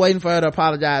 I'm just waiting for her to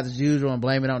apologize as usual and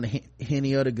blame it on the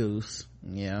henny or the goose.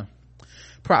 Yeah.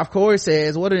 Prof. Corey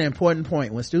says, what an important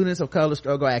point. When students of color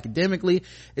struggle academically,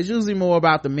 it's usually more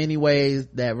about the many ways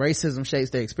that racism shapes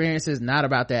their experiences, not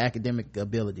about their academic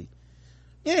ability.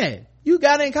 Yeah, you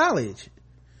got in college.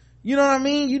 You know what I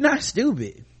mean? You're not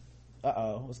stupid.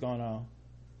 What's going on?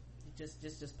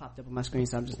 Just popped up on my screen,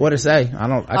 so I'm just. What'd it say?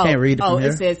 I can't read it from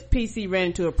here. It says PC ran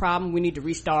into a problem. We need to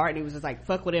restart. And it was just like,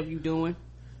 fuck whatever you doing.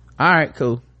 All right,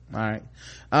 cool. All right.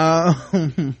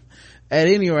 At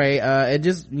any rate, it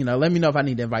just, let me know if I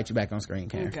need to invite you back on screen,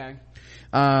 Karen. Okay.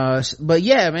 But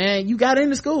yeah, man, you got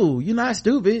into school. You're not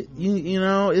stupid.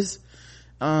 It's,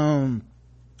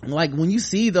 like when you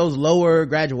see those lower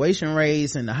graduation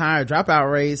rates and the higher dropout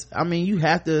rates, I mean, you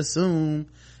have to assume,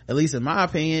 at least in my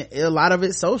opinion, a lot of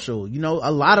it's social.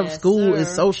 A lot of school is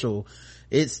social.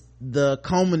 It's the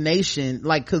culmination,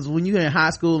 like, cause when you're in high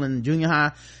school and junior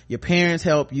high, your parents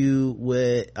help you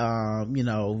with,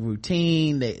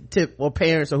 routine, or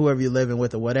parents or whoever you're living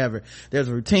with or whatever. There's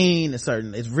a routine, it's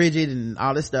rigid and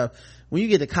all this stuff. When you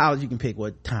get to college, you can pick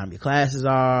what time your classes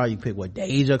are, you can pick what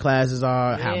days your classes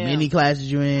are, how many classes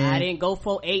you're in. I didn't go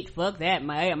for 8, fuck that.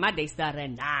 My day started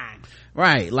at 9.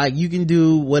 Right, like you can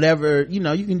do whatever, you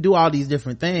can do all these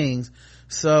different things.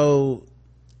 So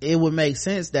it would make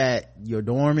sense that your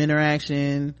dorm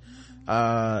interaction,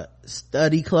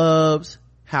 study clubs,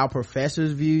 how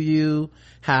professors view you,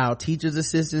 how teachers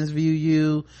assistants view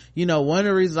you. One of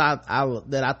the reasons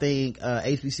that I think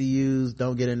HBCUs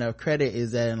don't get enough credit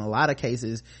is that in a lot of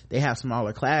cases they have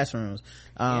smaller classrooms.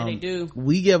 Yeah, they do.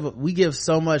 We give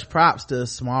so much props to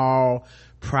small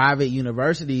private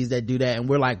universities that do that, and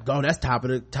we're like, that's top of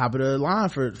the line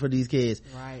for these kids.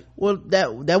 Right. Well,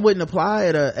 that wouldn't apply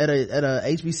at a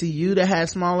HBCU that has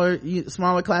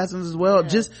smaller classrooms as well. Yeah.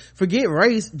 Just forget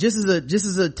race, just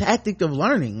as a tactic of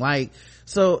learning. Like,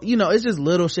 so, it's just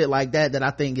little shit like that I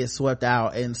think gets swept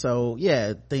out. And so,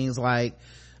 yeah, things like,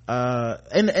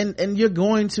 and you're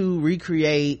going to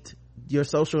recreate your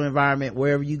social environment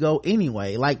wherever you go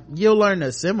anyway. Like, you'll learn to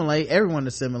assimilate. Everyone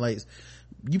assimilates.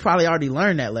 You probably already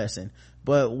learned that lesson.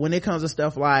 But when it comes to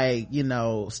stuff like,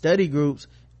 study groups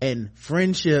and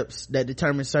friendships that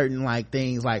determine certain like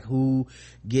things like who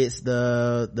gets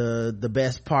the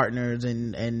best partners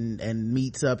and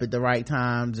meets up at the right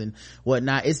times and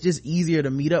whatnot, it's just easier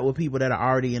to meet up with people that are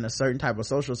already in a certain type of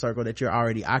social circle that you're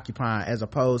already occupying, as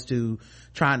opposed to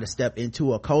trying to step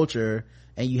into a culture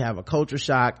and you have a culture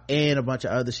shock and a bunch of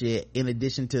other shit in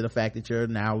addition to the fact that you're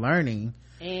now learning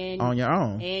on your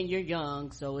own, and you're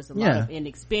young, so it's a lot of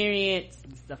inexperience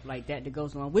and stuff like that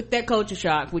goes on with that culture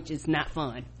shock, which is not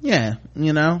fun.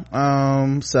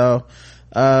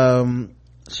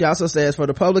 She also says, for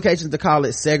the publications to call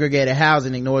it segregated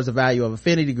housing ignores the value of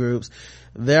affinity groups.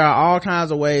 There are all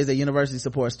kinds of ways that universities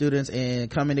support students in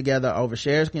coming together over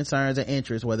shared concerns and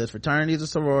interests, whether it's fraternities or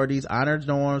sororities, honored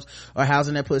dorms, or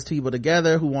housing that puts people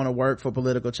together who want to work for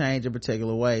political change in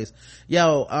particular ways.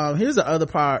 Here's the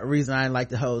other reason I didn't like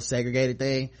the whole segregated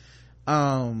thing.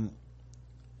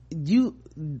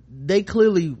 They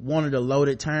clearly wanted a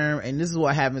loaded term, and this is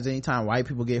what happens anytime white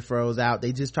people get froze out.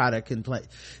 They just try to complain.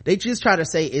 They just try to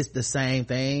say it's the same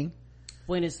thing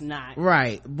when it's not,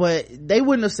 right? But they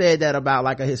wouldn't have said that about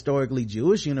like a historically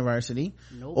Jewish university.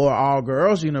 Nope. Or all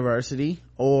girls university,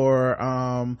 or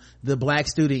the black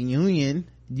student union.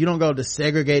 You don't go to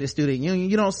segregated student union.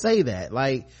 You don't say that.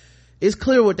 Like, it's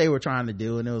clear what they were trying to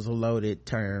do, and it was a loaded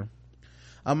term.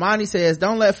 Amani says,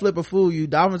 don't let Flipper fool you.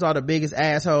 Dolphins are the biggest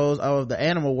assholes of the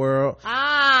animal world.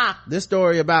 This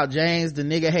story about James, the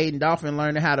nigga hating dolphin,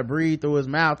 learning how to breathe through his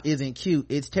mouth isn't cute.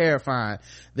 It's terrifying.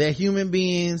 They're human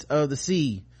beings of the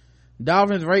sea.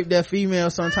 Dolphins rape their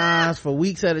females sometimes for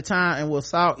weeks at a time and will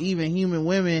assault even human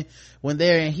women when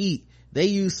they're in heat. They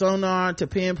use sonar to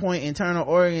pinpoint internal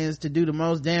organs to do the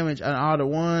most damage on all the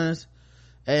ones,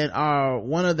 and are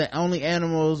one of the only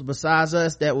animals besides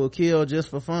us that will kill just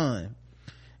for fun.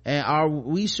 And are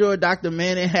we sure Dr.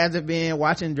 Manning hasn't been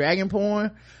watching dragon porn?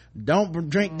 Don't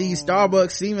drink these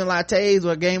Starbucks semen lattes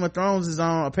or Game of Thrones is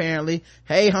on, apparently.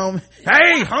 Hey homie.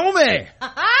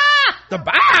 The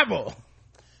Bible.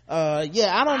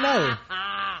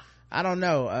 I don't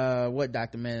know what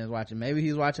Dr. Manning is watching. Maybe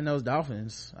he's watching those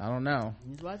dolphins. I don't know.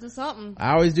 He's watching something.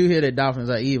 I always do hear that dolphins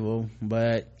are evil,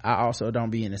 but I also don't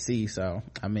be in the sea, so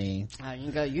I mean,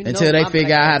 until they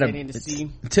figure out how to,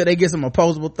 until they get some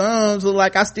opposable thumbs, look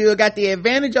like I still got the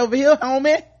advantage over here,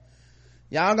 homie.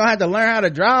 Y'all gonna have to learn how to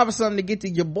drive or something to get to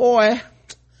your boy.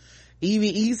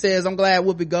 EVE says, I'm glad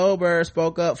Whoopi Goldberg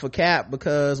spoke up for Cap,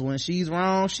 because when she's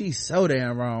wrong, she's so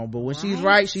damn wrong, but when she's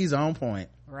right, she's on point.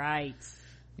 Right.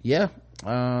 Yeah.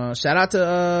 Shout out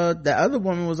to the other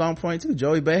woman was on point too.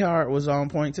 Joey Behar was on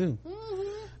point too.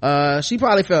 She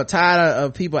probably felt tired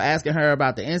of people asking her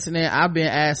about the incident. I've been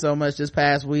asked so much this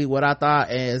past week what I thought.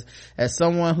 As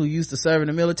someone who used to serve in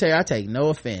the military, I take no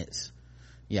offense.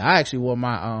 Yeah, I actually wore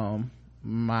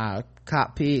my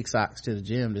cop pig socks to the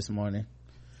gym this morning.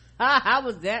 How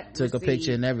was that Took received? a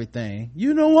picture and everything.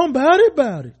 You know I'm about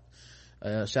it.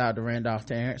 Shout out to Randolph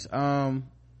Terrence.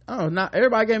 Not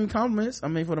everybody gave me compliments. I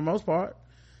mean, for the most part.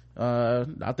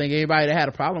 I think everybody that had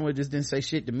a problem with it just didn't say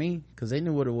shit to me, because they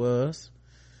knew what it was.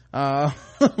 Ain't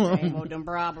no them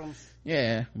problems.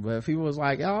 Yeah, but people was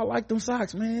like, oh, I like them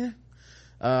socks, man.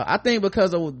 I think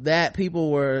because of that,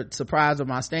 people were surprised at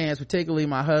my stance, particularly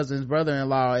my husband's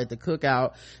brother-in-law at the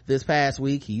cookout this past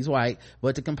week. He's white,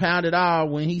 but to compound it all,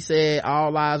 when he said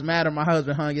all lives matter, my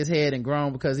husband hung his head and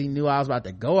groaned, because he knew I was about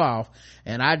to go off,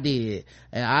 and I did.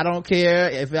 And I don't care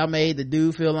if I made the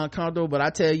dude feel uncomfortable, but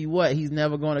I tell you what, he's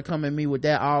never going to come at me with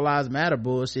that all lives matter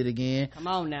bullshit again. Come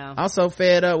on now. I'm so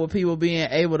fed up with people being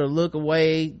able to look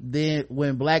away then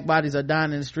when black bodies are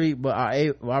dying in the street, but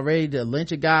are ready to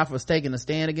lynch a guy for taking a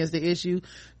stand against the issue.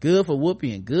 Good for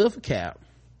Whoopi and good for Cap.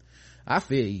 I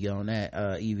feel you on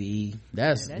that, EVE.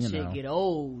 That's, that shit get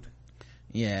old.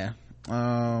 Yeah.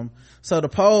 So the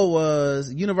poll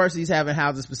was, universities having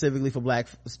housing specifically for black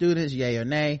students, yay or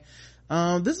nay.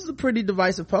 This is a pretty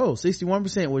divisive poll.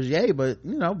 61% was yay, but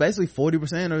basically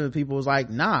 40% of the people was like,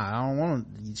 nah, I don't want,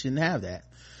 you shouldn't have that.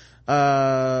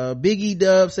 Biggie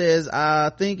Dub says, I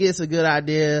think it's a good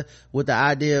idea, with the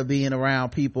idea of being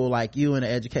around people like you in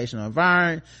an educational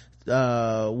environment,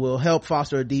 will help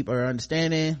foster a deeper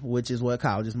understanding, which is what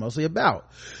college is mostly about.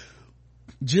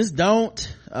 Just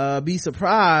don't, be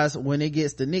surprised when it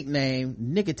gets the nickname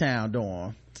Nickertown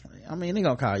dorm. I mean, they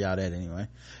gonna call y'all that anyway.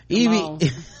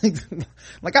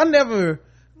 Like, I never,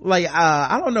 like,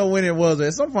 I don't know when it was, but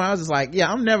at some point I was just like, yeah,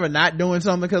 I'm never not doing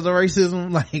something because of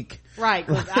racism. Like, right,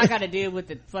 because I gotta deal with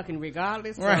it fucking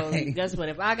regardless. So right. That's what,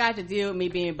 if I got to deal with me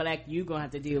being black, you gonna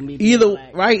have to deal with me being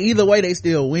black. Right, either way they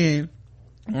still win.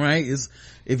 Right, is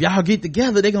if y'all get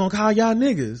together, they gonna call y'all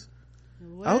niggas.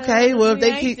 Well, okay, well, if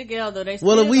they keep together, they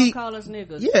well, still if we gonna call us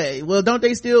niggas. Yeah, well, don't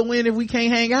they still win if we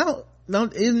can't hang out?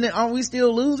 Aren't we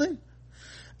still losing?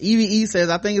 EVE says,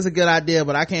 I think it's a good idea,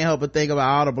 but I can't help but think about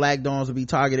all the black dorms would be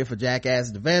targeted for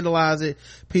jackasses to vandalize it,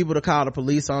 people to call the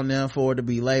police on them for it to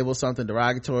be labeled something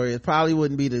derogatory. It probably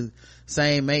wouldn't be the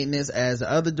same maintenance as the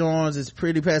other dorms. It's a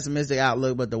pretty pessimistic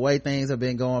outlook, but the way things have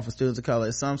been going for students of color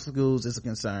in some schools is a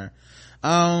concern.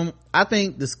 I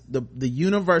think the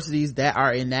universities that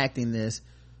are enacting this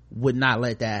would not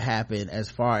let that happen as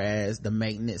far as the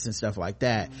maintenance and stuff like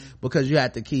that, because you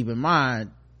have to keep in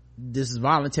mind, this is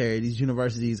voluntary. These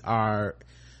universities are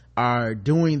are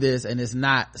doing this and it's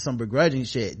not some begrudging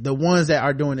shit. The ones that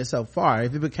are doing it so far,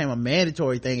 if it became a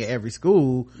mandatory thing at every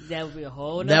school, that would be a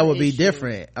whole that would be issue.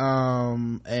 different.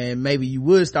 And maybe you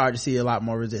would start to see a lot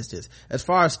more resistance. As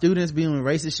far as students being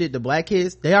racist shit to black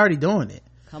kids, they already doing it.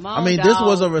 Come on, I mean, dog. this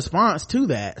was a response to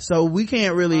that, so we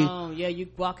can't really. Yeah, you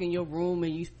walk in your room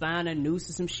and you find a noose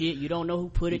or some shit. You don't know who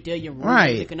put it there. Your room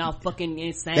Right. looking all fucking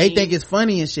insane. They think it's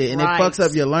funny and shit, and Right. it fucks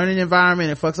up your learning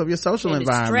environment. It fucks up your social and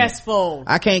environment. It's stressful.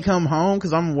 I can't come home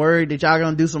because I'm worried that y'all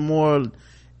gonna do some more.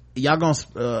 Y'all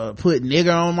gonna put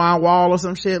nigger on my wall or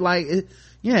some shit like it.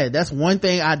 Yeah, that's one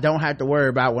thing I don't have to worry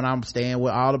about when I'm staying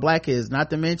with all the black kids. Not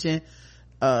to mention,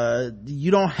 you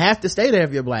don't have to stay there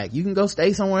if you're black. You can go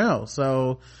stay somewhere else.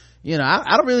 So, you know,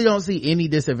 I don't see any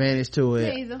disadvantage to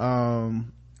it. Me either.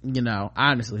 You know,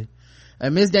 honestly.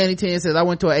 And Miss Danny 10 says, I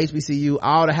went to a HBCU.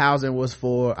 All the housing was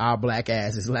for our black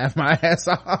asses. Laugh my ass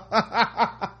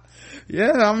off.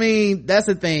 Yeah, I mean, that's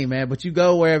the thing, man. But you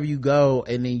go wherever you go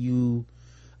and then you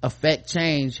affect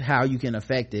change how you can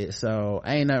affect it. So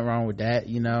ain't nothing wrong with that,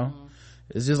 you know.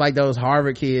 It's just like those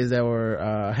Harvard kids that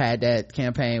were had that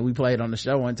campaign we played on the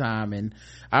show one time, and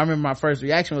I remember my first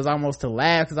reaction was almost to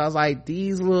laugh because I was like,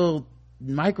 these little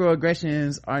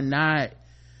microaggressions are not,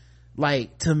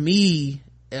 like, to me,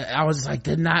 I was just like,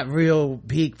 they're not real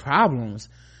big problems.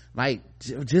 Like,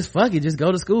 just fuck it, just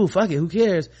go to school, fuck it, who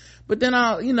cares? But then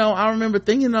I remember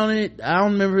thinking on it. I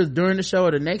don't remember if it was during the show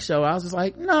or the next show. I was just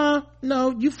like, no,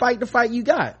 you fight the fight you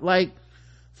got. Like,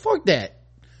 fuck that.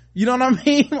 You know what I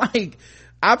mean? Like,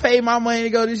 I paid my money to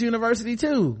go to this university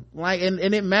too. Like, and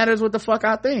it matters what the fuck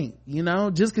I think, you know.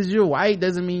 Just because you're white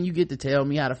doesn't mean you get to tell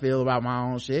me how to feel about my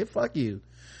own shit. Fuck you.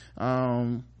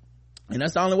 And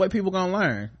that's the only way people gonna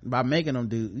learn, by making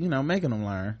them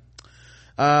learn.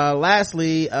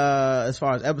 Lastly, as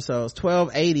far as episodes,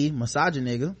 1280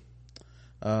 Misogynigga,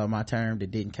 my term that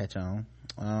didn't catch on.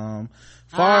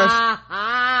 Far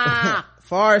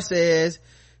says,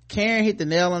 Karen hit the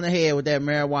nail on the head with that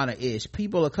marijuana ish.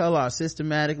 People of color are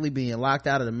systematically being locked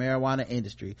out of the marijuana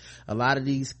industry. A lot of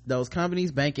those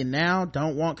companies banking now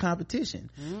don't want competition.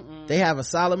 They have a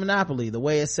solid monopoly. The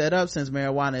way it's set up, since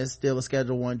marijuana is still a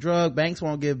Schedule I drug, banks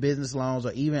won't give business loans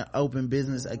or even open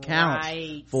business accounts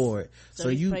for it. So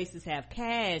these places have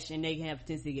cash and they have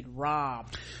potentially get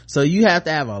robbed. So you have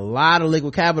to have a lot of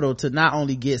liquid capital to not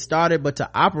only get started but to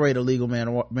operate a legal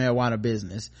marijuana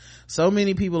business. So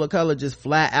many people of color just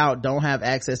flat out don't have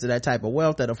access to that type of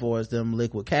wealth that affords them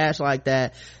liquid cash like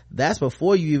that. That's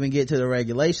before you even get to the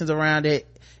regulations around it.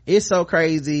 It's so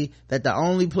crazy that the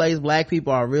only place black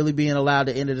people are really being allowed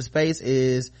to enter the space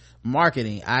is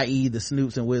marketing, i.e. the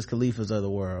Snoops and Wiz Khalifas of the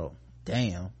world.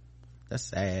 Damn, that's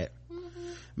sad.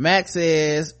 Max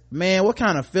says, man, what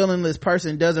kind of feelingless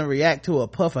person doesn't react to a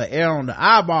puff of air on the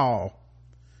eyeball?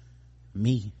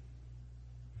 Me.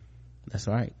 That's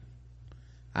right.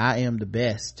 I am the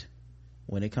best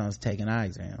when it comes to taking eye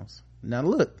exams. Now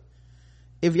look,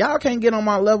 if y'all can't get on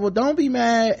my level, don't be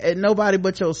mad at nobody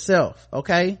but yourself,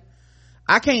 okay?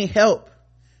 I can't help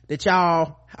that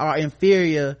y'all are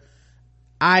inferior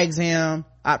eye exam,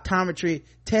 optometry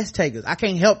test takers. I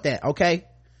can't help that, okay?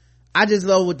 I just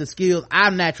know with the skills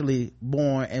I'm naturally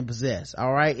born and possess,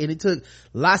 all right? And it took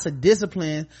lots of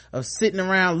discipline of sitting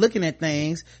around looking at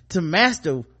things to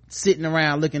master sitting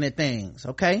around looking at things,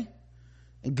 okay?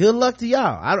 And good luck to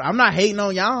y'all. I'm not hating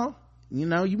on y'all. You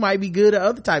know, you might be good at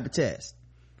other type of tests,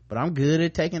 but I'm good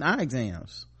at taking eye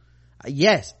exams.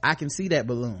 Yes, I can see that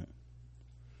balloon.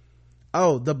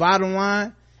 Oh, the bottom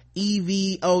line,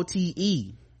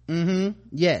 EVOTE.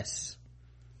 Yes.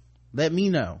 Let me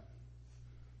know.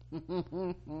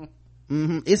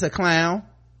 It's a clown.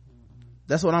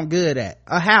 That's what I'm good at.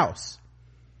 A house.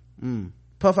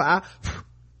 Puff of eye.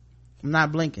 I'm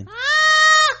not blinking.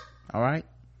 All right.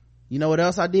 You know what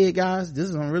else I did, guys? This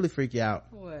is gonna really freak you out.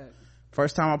 What?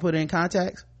 First time I put in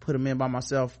contacts, put them in by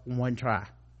myself, one try.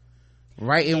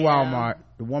 Right in Walmart.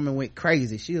 The woman went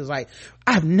crazy. She was like,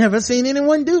 I've never seen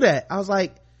anyone do that. I was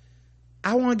like,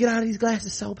 I want to get out of these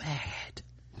glasses so bad.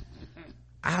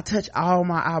 I'll touch all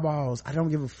my eyeballs. I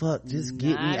don't give a fuck. Just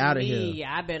get me out of here.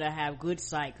 I better have good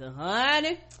sight, 'cause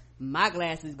honey, my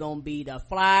glasses gonna be the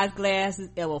flies glasses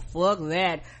ever. Fuck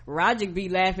that. Roger be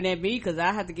laughing at me because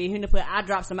I have to get him to put eye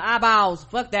drops in my eyeballs.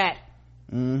 Fuck that.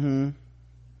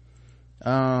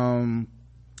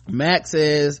 Max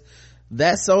says,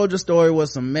 that soldier story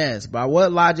was some mess. By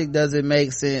what logic does it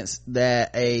make sense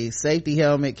that a safety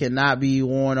helmet cannot be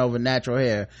worn over natural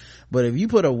hair, but if you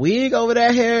put a wig over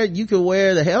that hair you can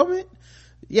wear the helmet?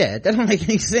 Yeah, that don't make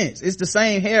any sense. It's the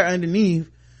same hair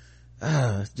underneath.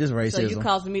 Just racism. So you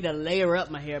causing me to layer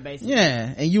up my hair, basically.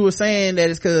 Yeah, and you were saying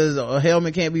that it's because a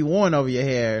helmet can't be worn over your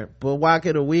hair, but why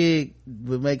could a wig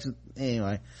would make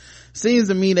anyway? Seems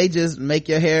to me they just make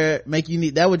your hair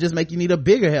that would just make you need a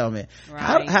bigger helmet.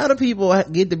 Right. How do people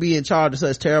get to be in charge of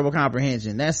such terrible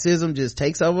comprehension? That schism just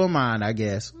takes over mind, I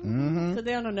guess. Because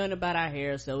they don't know nothing about our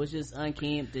hair, so it's just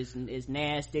unkempt, it's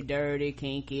nasty, dirty,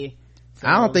 kinky. So.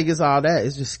 I don't think it's all that.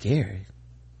 It's just scary.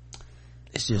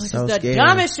 It's just so the scary.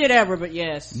 Dumbest shit ever, but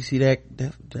yes. You see that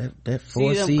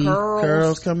 4C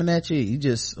curls coming at you? You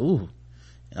just, ooh.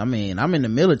 I mean, I'm in the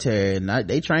military and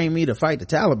they trained me to fight the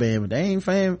Taliban, but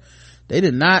they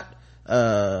did not,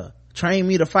 train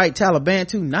me to fight Taliban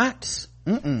 2 knots.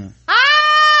 I'm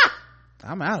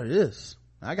out of this.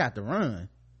 I got to run.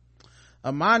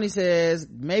 Amani says,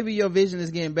 maybe your vision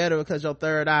is getting better because your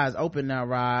third eye is open now,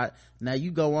 Rod. Now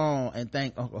you go on and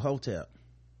thank Uncle Hotep.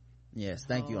 Yes,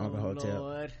 thank you, Uncle Hotep.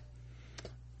 Lord.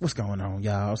 What's going on,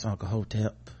 y'all? It's Uncle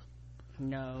Hotep.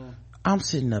 No. I'm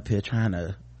sitting up here trying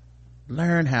to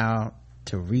learn how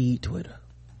to read Twitter.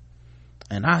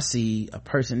 And I see a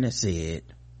person that said,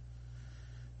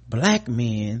 black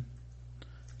men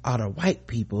are the white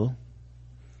people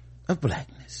of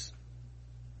blackness.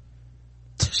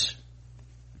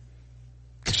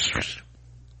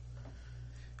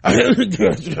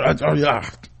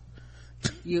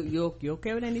 You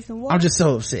okay with that? Need some water? I'm just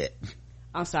so upset.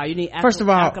 I'm sorry, you need First of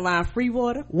all, alkaline free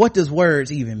water? What does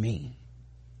words even mean?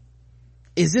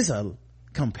 Is this a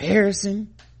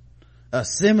comparison, a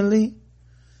simile,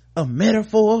 a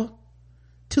metaphor,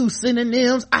 2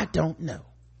 synonyms? I don't know.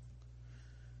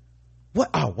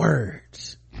 What are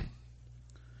words?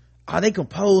 Are they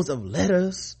composed of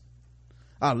letters?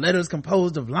 Are letters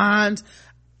composed of lines?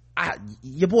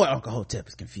 Your boy Uncle Hotep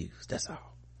is confused, that's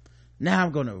all. Now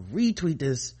I'm gonna retweet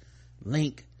this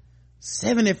link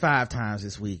 75 times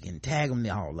this week and tag them to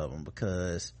all of them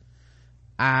because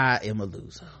I am a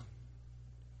loser.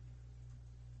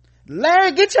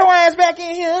 Larry, get your ass back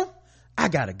in here. I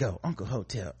gotta go. Uncle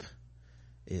Hotep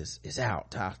is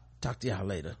out. Talk to y'all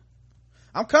later.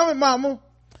 I'm coming, mama.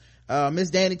 Miss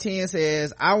Danny 10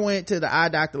 says, I went to the eye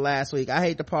doctor last week. I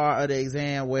hate the part of the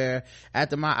exam where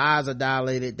after my eyes are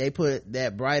dilated, they put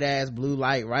that bright ass blue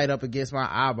light right up against my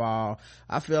eyeball.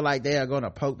 I feel like they are going to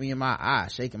poke me in my eye,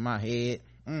 shaking my head.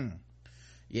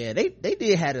 Yeah, they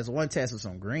did have this one test with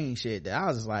some green shit that I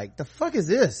was just like, the fuck is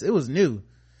this? It was new.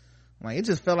 Like, it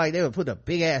just felt like they would put a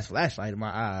big ass flashlight in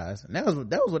my eyes. And that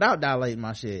was without dilating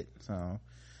my shit. So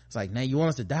it's like, now you want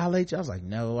us to dilate you? I was like,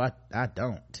 no, I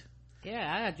don't.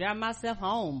 Yeah, I gotta drive myself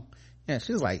home. Yeah,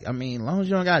 she was like, I mean, as long as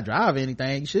you don't gotta drive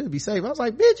anything, you should be safe. I was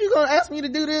like, bitch, you gonna ask me to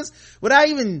do this without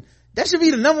even, that should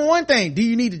be the number one thing. Do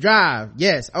you need to drive?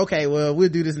 Yes. Okay, well, we'll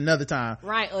do this another time.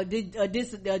 Right. Or do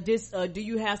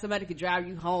you have somebody that can drive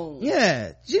you home?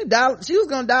 Yeah. She was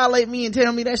gonna dilate me and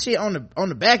tell me that shit on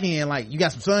the back end, like, you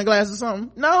got some sunglasses or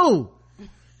something? No.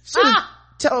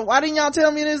 Why didn't y'all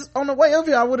tell me this on the way up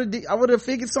here? I would have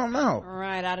figured something out.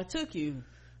 Right, I'd have took you.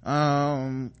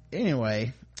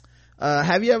 Anyway,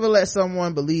 have you ever let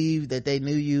someone believe that they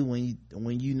knew you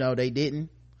when you know they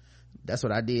didn't? That's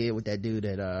what I did with that dude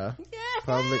at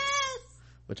Publix,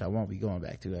 which I won't be going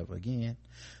back to ever again.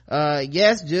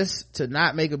 Yes, just to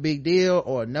not make a big deal,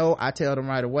 or no, I tell them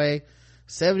right away.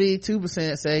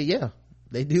 72% say yeah,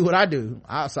 they do what I do.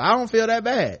 So I don't feel that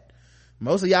bad.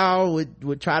 Most of y'all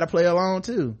would try to play along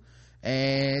too.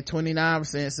 And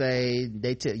 29% say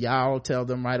y'all tell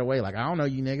them right away, like, I don't know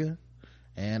you, nigga.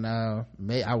 And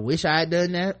I wish I had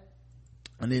done that.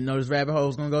 I didn't know this rabbit hole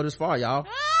was gonna go this far, y'all.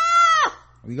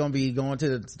 We gonna be going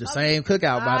to the same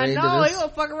cookout by the end of this. He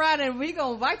gonna fuck around and we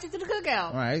gonna invite you to the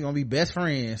cookout. All right, gonna be best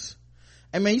friends.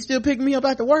 Hey man, you still picking me up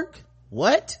after work?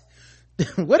 What?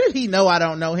 What if he know I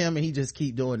don't know him and he just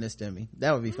keep doing this to me?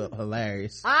 That would be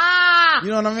hilarious. You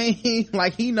know what I mean?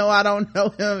 Like, he know I don't know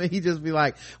him and he just be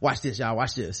like, watch this, y'all,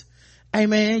 watch this. Hey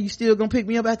man, you still gonna pick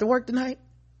me up after work tonight?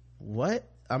 What?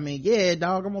 I mean, yeah,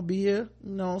 dog, I'm gonna be here.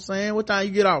 You know what I'm saying? What time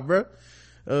you get off, bro?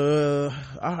 All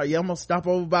right, yeah, I'm gonna stop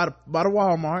over by the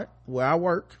Walmart where I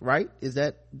work, right? Is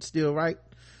that still right?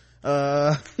 Is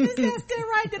that still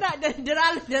right?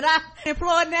 Did I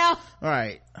employ it now? All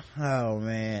right. Oh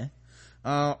man.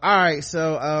 All right,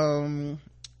 so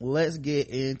let's get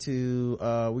into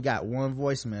we got one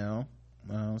voicemail.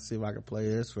 Let's see if I can play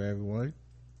this for everyone.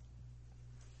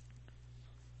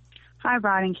 Hi,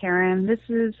 Rod and Karen. This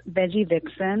is Veggie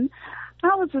Vixen.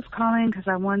 I was just calling because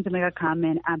I wanted to make a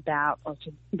comment about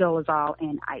dolazol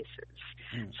and ISIS.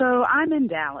 So I'm in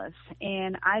Dallas,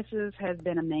 and ISIS has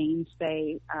been a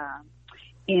mainstay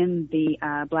in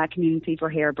the black community for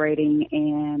hair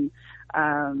braiding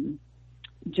and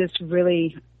just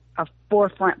really a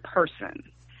forefront person.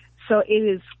 So it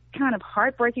is kind of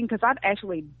heartbreaking because I've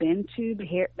actually been to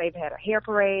they've had a hair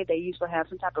parade. They usually have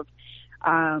some type of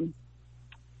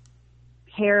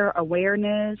hair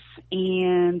awareness,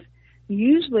 and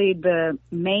usually the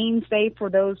mainstay for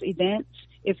those events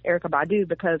is Erykah Badu,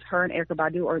 because her and Erykah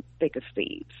Badu are thick as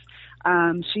thieves.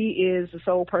 She is the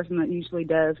sole person that usually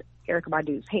does Erykah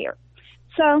Badu's hair.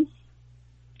 So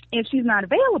if she's not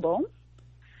available,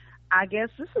 I guess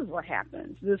this is what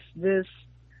happens. This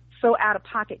so out of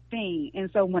pocket thing.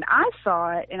 And so when I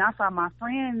saw it and I saw my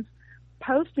friends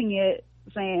posting it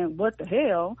saying, what the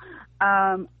hell?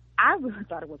 I really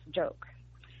thought it was a joke.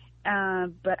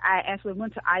 But I actually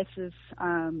went to Isis,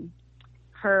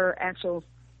 her actual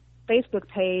Facebook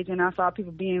page, and I saw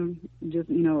people being just,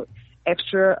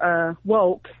 extra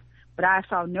woke, but I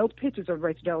saw no pictures of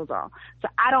Rachel Dolezal. So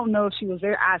I don't know if she was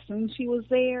there. I assume she was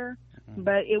there,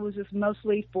 but it was just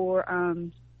mostly for,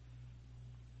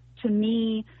 to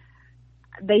me,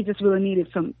 they just really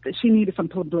she needed some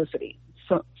publicity,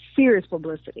 some serious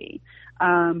publicity.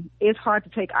 It's hard to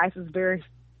take Isis very,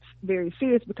 very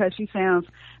serious because she sounds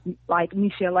like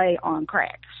Michelle on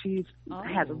crack. She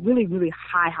has a really, really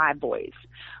high voice.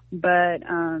 But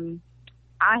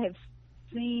I have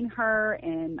seen her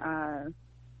and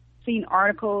seen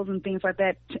articles and things like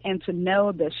that, and to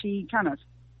know that she kind of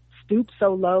stooped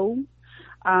so low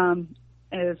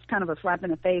is kind of a slap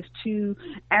in the face to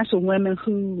actual women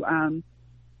who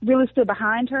really stood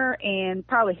behind her and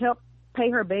probably helped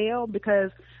pay her bail, because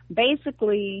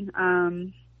basically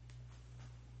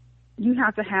you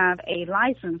have to have a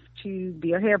license to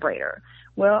be a hair braider.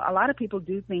 Well, a lot of people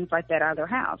do things like that out of their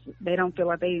house. They don't feel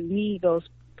like they need those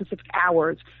specific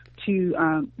hours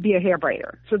to be a hair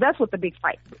braider. So that's what the big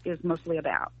fight is mostly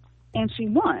about. And she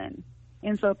won.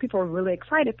 And so people are really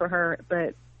excited for her,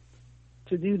 but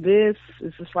to do this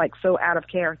is just like so out of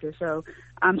character. So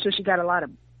I'm sure she got a lot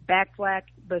of backflack,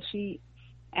 but she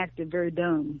acted very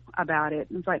dumb about it.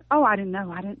 And it's like, oh, I didn't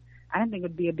know. I didn't think it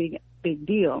would be a big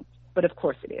deal. But of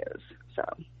course it is. So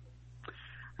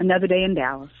another day in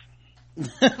Dallas.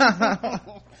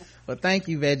 Well, thank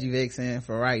you, Veggie Vixen,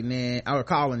 for writing in or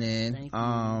calling in. Thank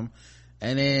you.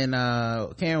 And then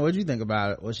Karen, what did you think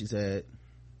about it, what she said?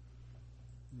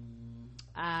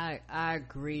 I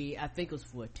agree. I think it was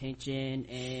for attention,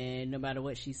 and no matter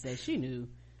what she said, she knew.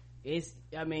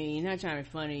 Not trying to be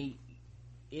funny,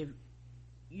 if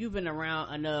you've been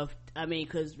around enough,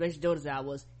 because Rachel Dolezal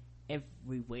was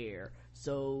everywhere,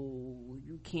 so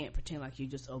you can't pretend like you're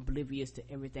just oblivious to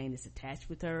everything that's attached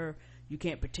with her. You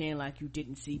can't pretend like you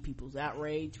didn't see people's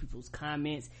outrage, people's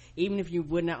comments, even if you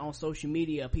were not on social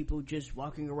media, people just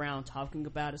walking around talking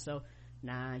about it. So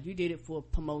nah, you did it for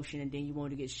promotion, and then you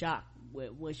wanted to get shocked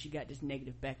once you got this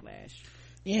negative backlash.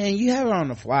 Yeah, and you have her on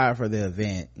the flyer for the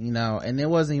event, and it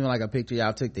wasn't even like a picture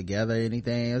y'all took together or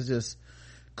anything. It was just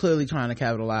clearly trying to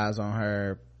capitalize on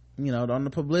her, on the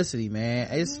publicity, man.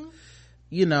 It's,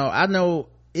 I know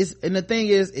and the thing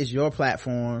is, it's your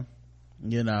platform,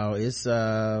 it's,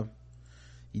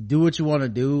 you do what you want to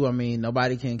do.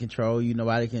 Nobody can control you.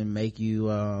 Nobody can make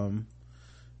you,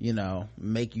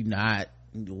 make you not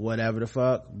whatever the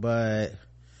fuck. But,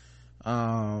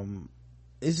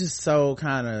 it's just so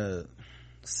kind of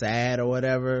sad or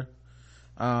whatever,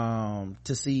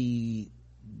 to see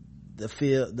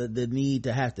the need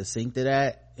to have to sink to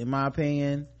that, in my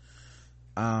opinion.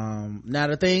 Now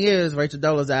the thing is, Rachel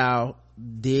Dolezal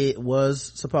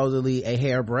was supposedly a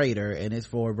hair braider, and it's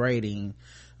for braiding.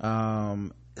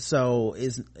 So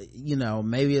it's,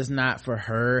 maybe it's not for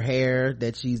her hair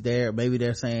that she's there. Maybe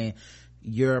they're saying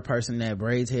you're a person that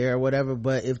braids hair or whatever.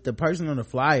 But if the person on the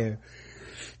flyer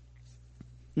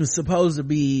was supposed to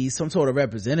be some sort of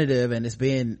representative, and it's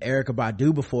been Erykah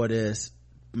Badu before this,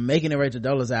 making it Rachel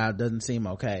Dolezal doesn't seem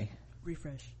okay.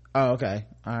 Refresh. Oh, okay.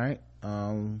 All right.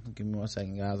 Give me 1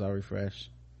 second, guys. I'll refresh.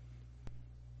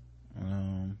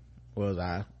 What was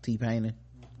I? T-painting?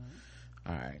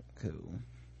 All right, cool.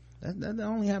 That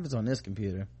only happens on this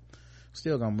computer.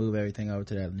 Still gonna move everything over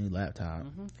to that new laptop.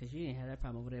 Because you didn't have that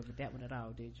problem over there with that one at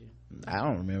all, did you? I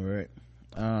don't remember it.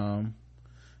 All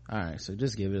right, so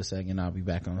just give it a second. I'll be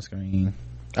back on the screen.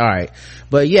 All right,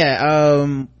 but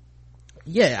I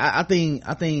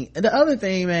think the other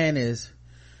thing, man, is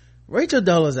Rachel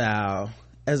Dolezal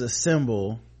as a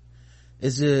symbol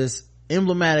is just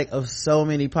emblematic of so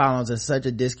many problems and such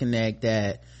a disconnect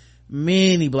that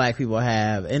many black people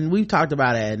have, and we've talked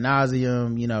about it ad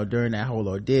nauseum, during that whole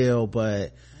ordeal.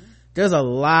 But there's a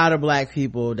lot of black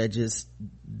people that just,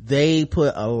 they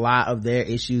put a lot of their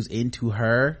issues into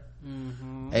her,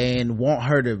 and want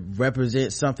her to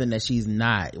represent something that she's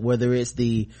not, whether it's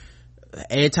the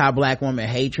anti-black woman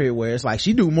hatred where it's like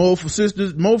she do more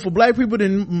for black people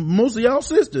than most of y'all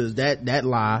sisters. That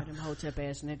lie. Them hotep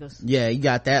ass niggas. Yeah, you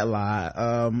got that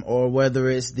lie. Or whether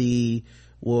it's the,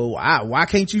 well, why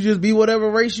can't you just be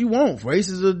whatever race you want?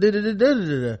 Races are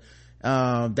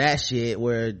that shit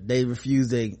where they refuse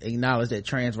to acknowledge that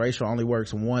transracial only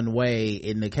works one way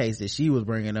in the case that she was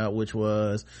bringing up, which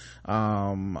was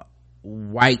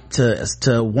white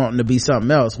to wanting to be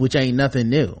something else, which ain't nothing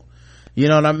new. You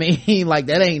know what I mean? Like,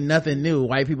 that ain't nothing new.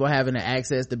 White people having the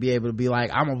access to be able to be like,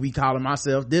 I'm gonna be calling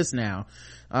myself this now.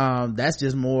 That's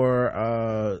just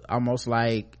more almost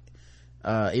like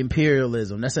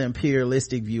imperialism. That's an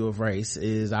imperialistic view of race,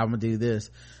 is I'm gonna do this.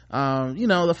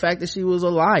 The fact that she was a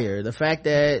liar, the fact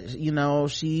that,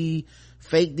 she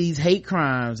faked these hate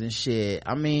crimes and shit.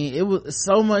 I mean, it was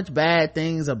so much bad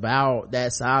things about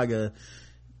that saga.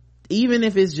 Even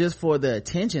if it's just for the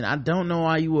attention, I don't know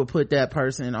why you would put that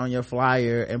person on your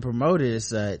flyer and promote it as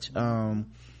such.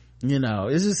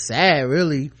 It's just sad,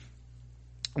 really,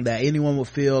 that anyone would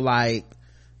feel like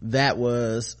that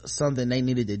was something they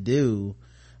needed to do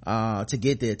to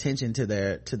get the attention to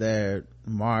their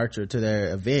march or to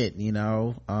their event,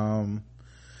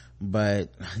 but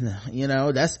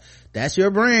that's your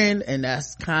brand, and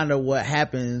that's kind of what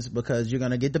happens, because you're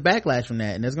gonna get the backlash from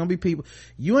that. And there's gonna be people,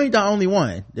 you ain't the only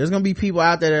one, there's gonna be people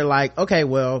out there that are like, okay,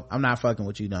 well, I'm not fucking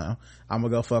with you now, I'm gonna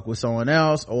go fuck with someone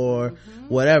else or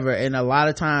whatever. And a lot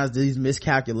of times these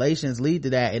miscalculations lead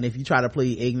to that, and if you try to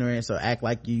plead ignorance or act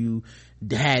like you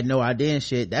had no idea and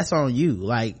shit, that's on you.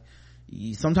 Like,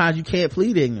 sometimes you can't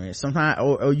plead ignorance, sometimes,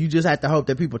 or you just have to hope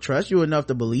that people trust you enough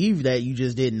to believe that you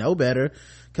just didn't know better,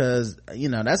 because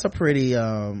that's a pretty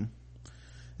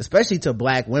especially to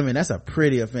black women, that's a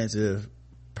pretty offensive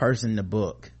person to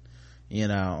book,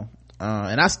 and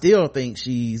I still think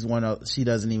she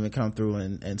doesn't even come through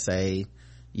and say,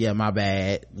 yeah, my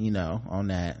bad, on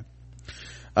that.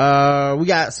 We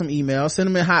got some emails.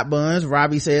 Cinnamon Hot Buns.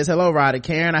 Robbie says, hello, Rod and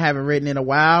Karen. I haven't written in a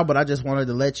while, but I just wanted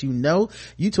to let you know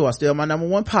you two are still my number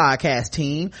one podcast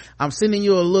team. I'm sending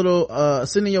your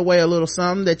way a little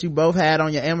something that you both had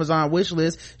on your Amazon wish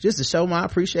list just to show my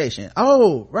appreciation.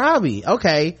 Oh, Robbie.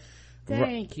 Okay.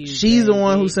 Thank you. She's the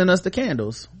one who sent us the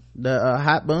candles. The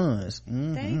hot buns.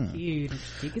 Thank you.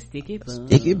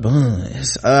 Sticky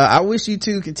buns. I wish you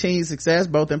two continued success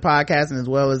both in podcasting as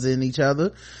well as in each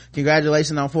other.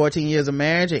 Congratulations on 14 years of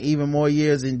marriage and even more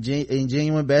years in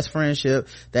genuine best friendship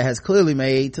that was clearly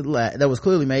made to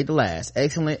last.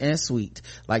 Excellent and sweet,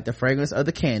 like the fragrance of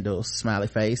the candles. Smiley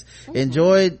face.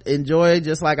 Enjoy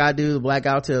just like I do the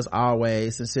blackout till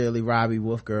always. Sincerely, Robbie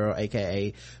Wolf Girl,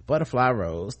 aka Butterfly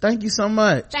Rose. Thank you so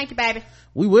much. Thank you, baby.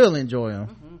 We will enjoy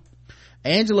them.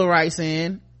 Angela writes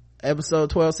in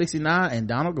episode 1269 and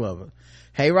Donald Glover.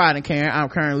 Hey Rod and Karen, I'm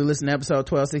currently listening to episode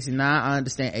 1269. I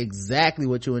understand exactly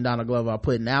what you and Donald Glover are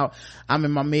putting out. I'm in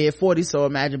my mid 40s, so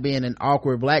imagine being an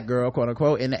awkward black girl, quote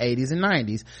unquote, in the 80s and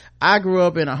 90s. I grew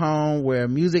up in a home where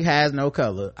music has no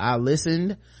color. I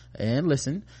listened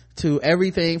to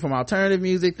everything from alternative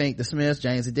music, think the Smiths,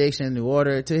 Jane's Addiction, New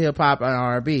Order, to hip-hop and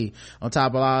R&B. On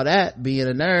top of all that, being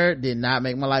a nerd did not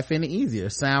make my life any easier.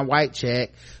 Sound white,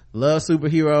 check. Love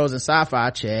superheroes and sci-fi,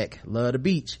 check. Love the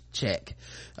beach, check.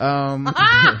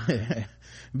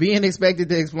 Being expected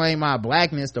to explain my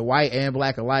blackness to white and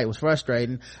black alike was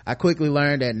frustrating. I quickly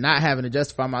learned that not having to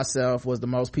justify myself was the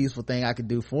most peaceful thing I could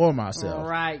do for myself.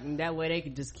 Right, and that way they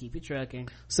could just keep it trucking.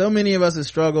 So many of us have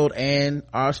struggled and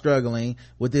are struggling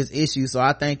with this issue, so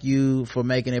I thank you for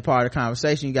making it part of the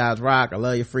conversation. You guys rock. I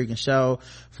love your freaking show.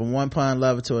 From one pun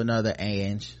lover to another,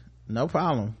 Ange. No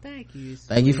problem. Thank you.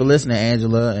 Thank you for listening,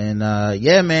 Angela. And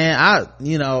yeah, man,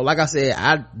 like I said,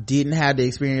 I didn't have the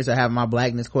experience of having my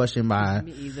blackness questioned by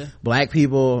black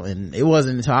people, and it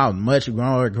wasn't until I was much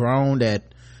grown that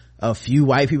a few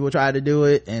white people tried to do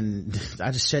it, and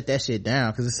I just shut that shit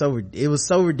down because it was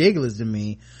so ridiculous to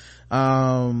me.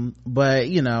 But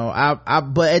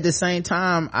but at the same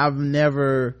time, I've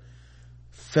never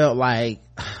felt like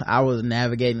I was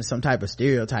navigating some type of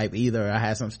stereotype either. I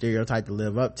had some stereotype to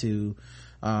live up to.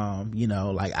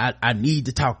 Like I need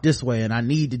to talk this way and I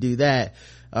need to do that.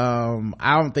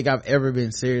 I don't think I've ever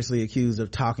been seriously accused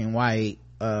of talking white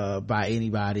by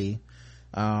anybody.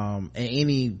 And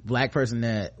any black person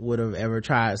that would have ever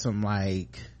tried some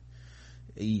like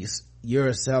you're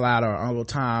a sellout or Uncle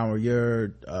Tom or you're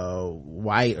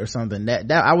white or something, that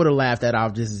I would have laughed that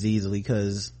off just as easily,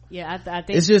 because I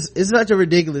think it's such a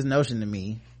ridiculous notion to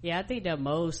me. Yeah, I think the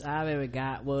most I've ever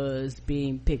got was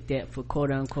being picked at for quote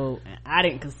unquote, and I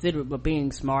didn't consider it, but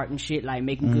being smart and shit, like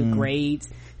making good grades.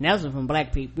 And that was from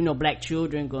black people, black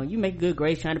children going, you make good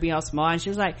grades, trying to be all smart. And she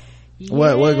was like, yeah.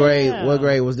 What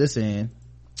grade was this in?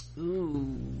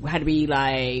 Had to be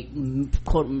like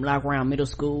quote like around middle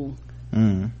school.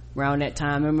 Around that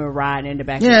time, I remember riding in the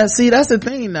back. Yeah, see, that's the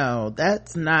thing though.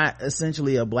 That's not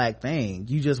essentially a black thing.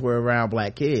 You just were around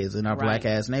black kids in our black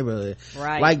ass neighborhood.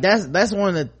 Right. Like that's one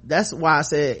of the, that's why I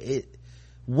said it,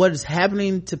 what is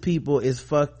happening to people is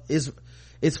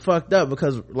it's fucked up,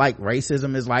 because like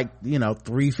racism is like,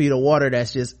 3 feet of water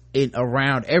that's just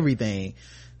around everything.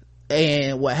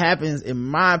 And what happens, in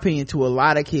my opinion, to a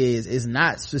lot of kids is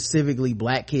not specifically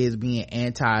black kids being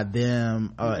anti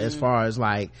them, as far as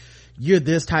like, you're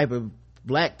this type of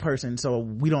black person, so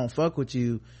we don't fuck with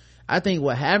you. I think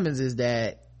what happens is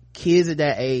that kids at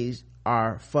that age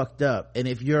are fucked up, and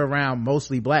if you're around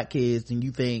mostly black kids, then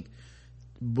you think,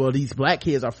 well, these black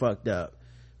kids are fucked up.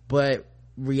 But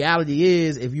reality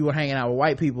is, if you were hanging out with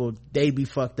white people, they'd be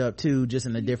fucked up too, just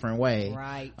in a different way.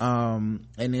 Right. And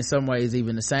in some ways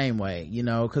even the same way,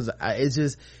 because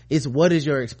it's what is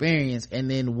your experience, and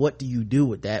then what do you do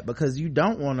with that, because you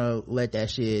don't want to let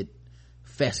that shit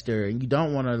fester, and you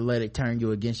don't want to let it turn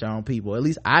you against your own people. At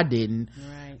least I didn't.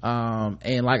 Right.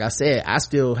 And like I said, I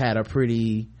still had a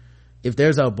pretty, if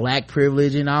there's a black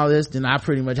privilege in all this, then I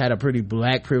pretty much had a pretty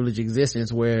black privilege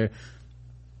existence, where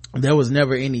there was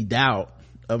never any doubt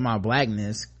of my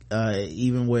blackness,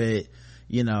 even with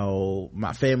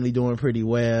my family doing pretty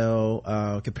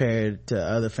well compared to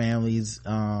other families,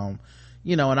 and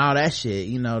all that shit,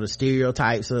 the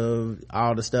stereotypes of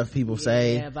all the stuff people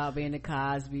say about being the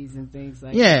Cosbys and things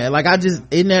like that. Like I just,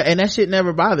 and that shit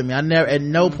never bothered me. I never, at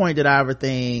no point did I ever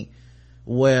think,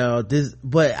 well, this,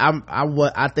 but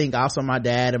I think also my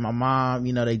dad and my mom,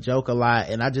 they joke a lot,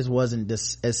 and I just wasn't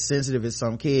as sensitive as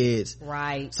some kids.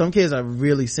 Right. Some kids are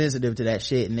really sensitive to that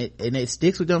shit, and it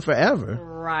sticks with them forever.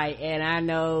 Right. And I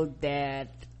know that,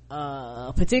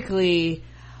 particularly,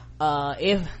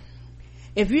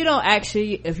 if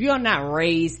you're not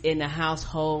raised in a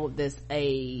household that's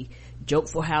a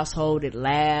jokeful household that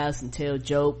laughs and tell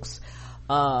jokes,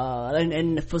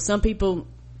 and for some people,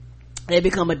 they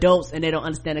become adults and they don't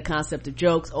understand the concept of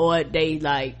jokes, or they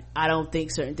like, I don't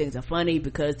think certain things are funny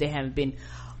because they haven't been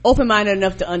open-minded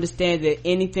enough to understand that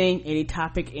any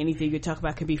topic, anything you talk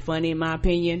about can be funny, in my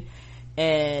opinion.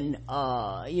 And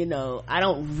I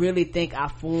don't really think I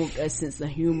formed a sense of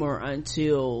humor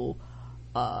until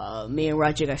me and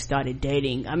Roger got started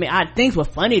dating. I mean, things were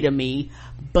funny to me,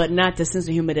 but not the sense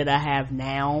of humor that I have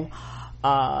now.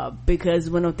 Because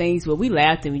one of the things where we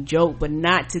laughed and we joked, but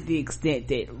not to the extent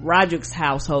that Roderick's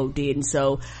household did. And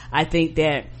so I think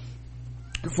that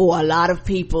for a lot of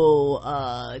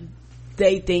people,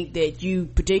 they think that you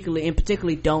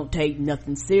particularly don't take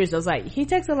nothing serious. I was like, he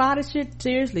takes a lot of shit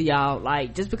seriously, y'all.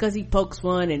 Like, just because he pokes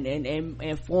fun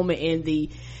and form it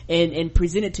and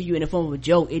present it to you in the form of a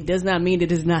joke, it does not mean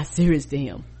that it's not serious to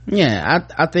him. Yeah,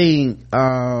 I think,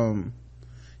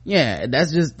 yeah,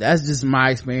 that's just my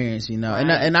experience, Right.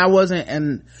 And I wasn't,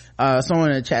 and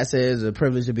someone in the chat says a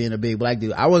privilege of being a big black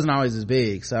dude. I wasn't always as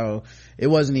big, so it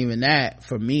wasn't even that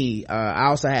for me. I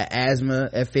also had asthma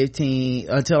at 15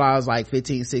 until I was like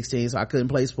 15, 16, so I couldn't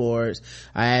play sports.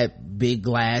 I had big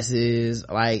glasses.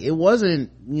 Like, it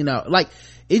wasn't, like,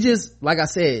 it just, like I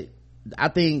said, I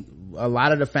think a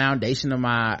lot of the foundation of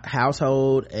my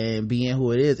household and being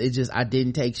who it is, I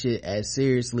didn't take shit as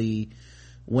seriously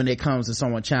when it comes to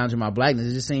someone challenging my blackness.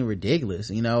 It just seemed ridiculous,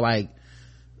 like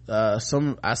I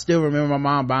still remember my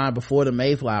mom buying Before the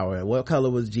Mayflower, What Color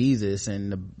Was Jesus,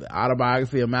 and the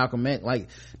autobiography of Malcolm X. Like,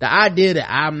 the idea that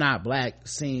I'm not black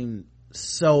seemed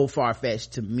so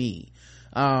far-fetched to me.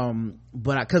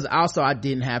 But cause also I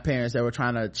didn't have parents that were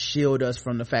trying to shield us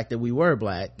from the fact that we were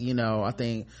black. I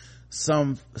think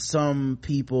some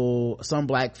people, some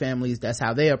black families, that's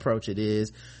how they approach it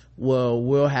is, well,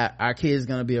 we'll have our kids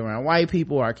gonna be around white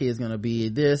people, our kids gonna be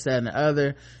this, that, and the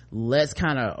other. Let's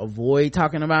kind of avoid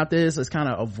talking about this. Let's kind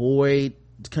of avoid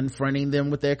confronting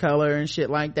them with their color and shit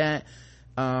like that.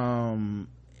 And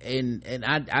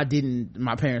I didn't,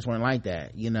 my parents weren't like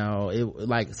that,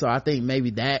 so I think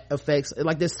maybe that affects,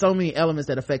 like, there's so many elements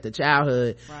that affect the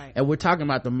childhood. Right. And we're talking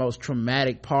about the most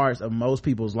traumatic parts of most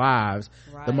people's lives,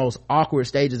 right. The most awkward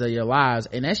stages of your lives,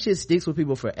 and that shit sticks with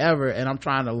people forever. And I'm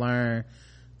trying to learn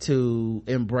to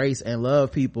embrace and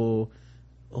love people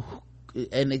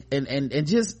and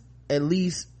just at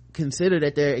least consider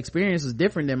that their experience is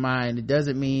different than mine. It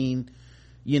doesn't mean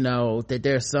that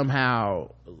they're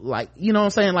somehow like, what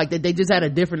I'm saying, like that they just had a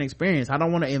different experience. I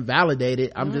don't want to invalidate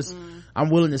it. I'm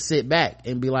willing to sit back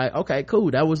and be like, okay,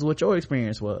 cool, that was what your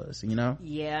experience was,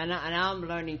 Yeah, and I'm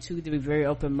learning too to be very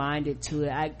open-minded to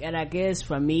it. And I guess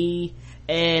for me,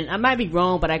 and I might be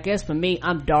wrong, but I guess for me,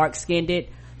 I'm dark-skinned.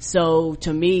 So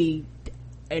to me,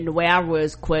 and the way I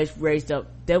was raised up,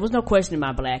 there was no question in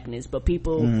my blackness, but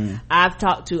people, I've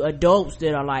talked to adults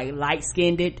that are like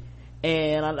light-skinned,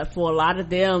 and for a lot of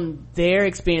them, their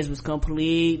experience was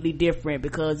completely different,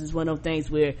 because it's one of those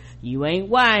things where you ain't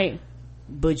white,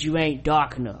 but you ain't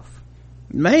dark enough.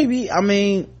 Maybe, I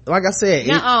mean, like I said,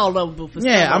 not all of them, but for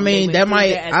yeah, some I mean, that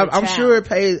might, I'm sure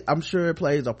it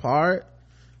plays a part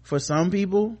for some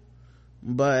people,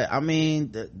 but I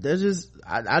mean, there's just,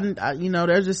 I you know,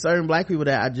 there's just certain black people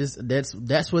that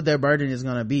that's what their burden is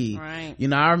gonna be. Right. You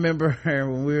know, I remember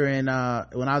when we were when I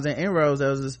was in Inroads,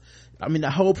 there was this, I mean,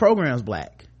 the whole program's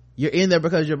black. You're in there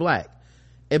because you're black.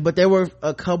 But there were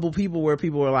a couple people where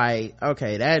people were like,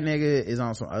 okay, that nigga is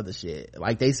on some other shit.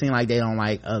 Like, they seem like they don't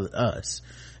like us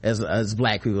as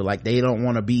black people. Like, they don't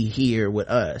want to be here with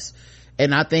us.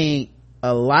 And I think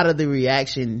a lot of the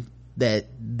reaction that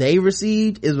they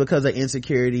received is because of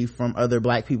insecurity from other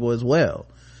black people as well.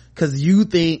 Cause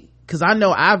I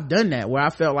know I've done that, where I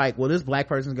felt like, well, this black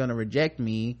person's gonna reject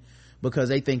me because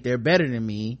they think they're better than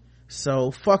me,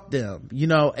 so fuck them, you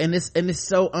know. And it's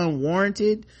so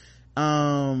unwarranted,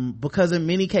 because in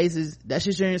many cases that's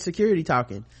just your insecurity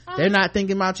talking. They're not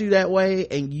thinking about you that way,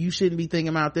 and you shouldn't be thinking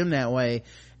about them that way.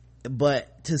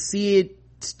 But to see it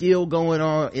still going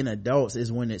on in adults is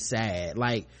when it's sad.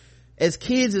 Like, as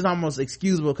kids, it's almost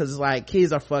excusable, because it's like,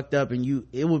 kids are fucked up, and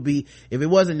it would be, if it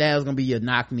wasn't that, it was gonna be your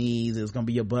knock knees, it was gonna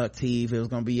be your buck teeth, it was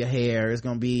gonna be your hair, it's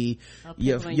gonna be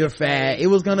your fat, it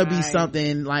was gonna be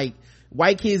something. Like,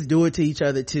 white kids do it to each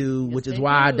other too, which is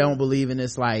why I don't believe in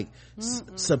this like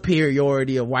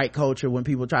superiority of white culture when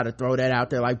people try to throw that out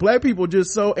there, like black people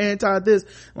just so anti this.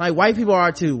 Like, white people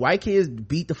are too. White kids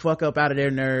beat the fuck up out of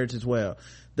their nerds as well.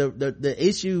 The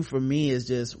issue for me is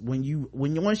just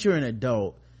once you're an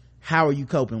adult, how are you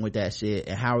coping with that shit,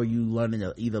 and how are you learning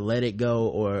to either let it go,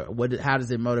 or how does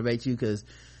it motivate you? Because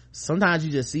sometimes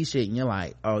you just see shit and you're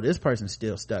like, oh, this person's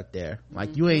still stuck there.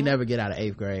 Like, you ain't never get out of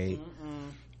 8th grade.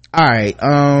 All right,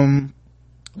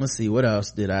 let's see, what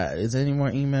else is there any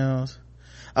more emails?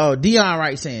 Oh, Dion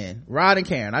writes in, Rod and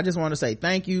Karen, I just want to say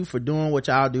thank you for doing what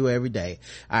y'all do every day.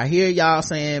 I hear y'all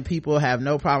saying people have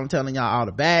no problem telling y'all all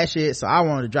the bad shit, so I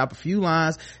wanted to drop a few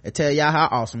lines and tell y'all how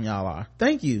awesome y'all are.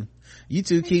 Thank you. You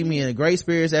two keep me in great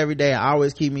spirits every day and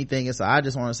always keep me thinking, so I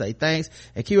just want to say thanks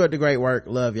and keep up the great work.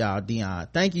 Love y'all, Dion.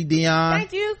 Thank you, Dion.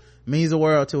 Thank you. Means the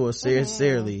world to us,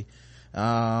 sincerely.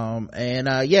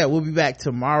 Yeah, we'll be back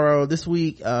tomorrow. This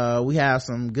week we have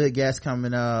some good guests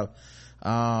coming up.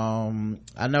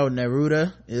 I know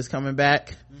Neruda is coming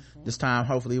back this time.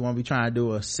 Hopefully he won't be trying to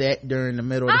do a set during the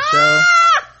middle of the show.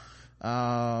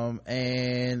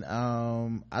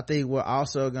 I think we're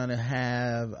also gonna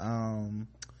have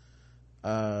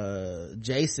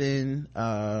Jason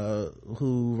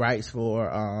who writes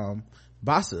for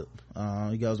Bossip.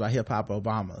 He goes by Hip Hop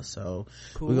Obama. So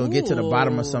cool. We're gonna get to the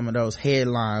bottom of some of those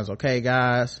headlines, okay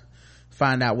guys?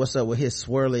 Find out what's up with his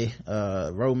swirly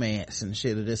romance and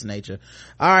shit of this nature.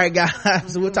 All right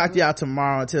guys, we'll talk to y'all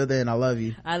tomorrow. Until then, I love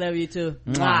you. I love you too.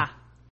 Mwah.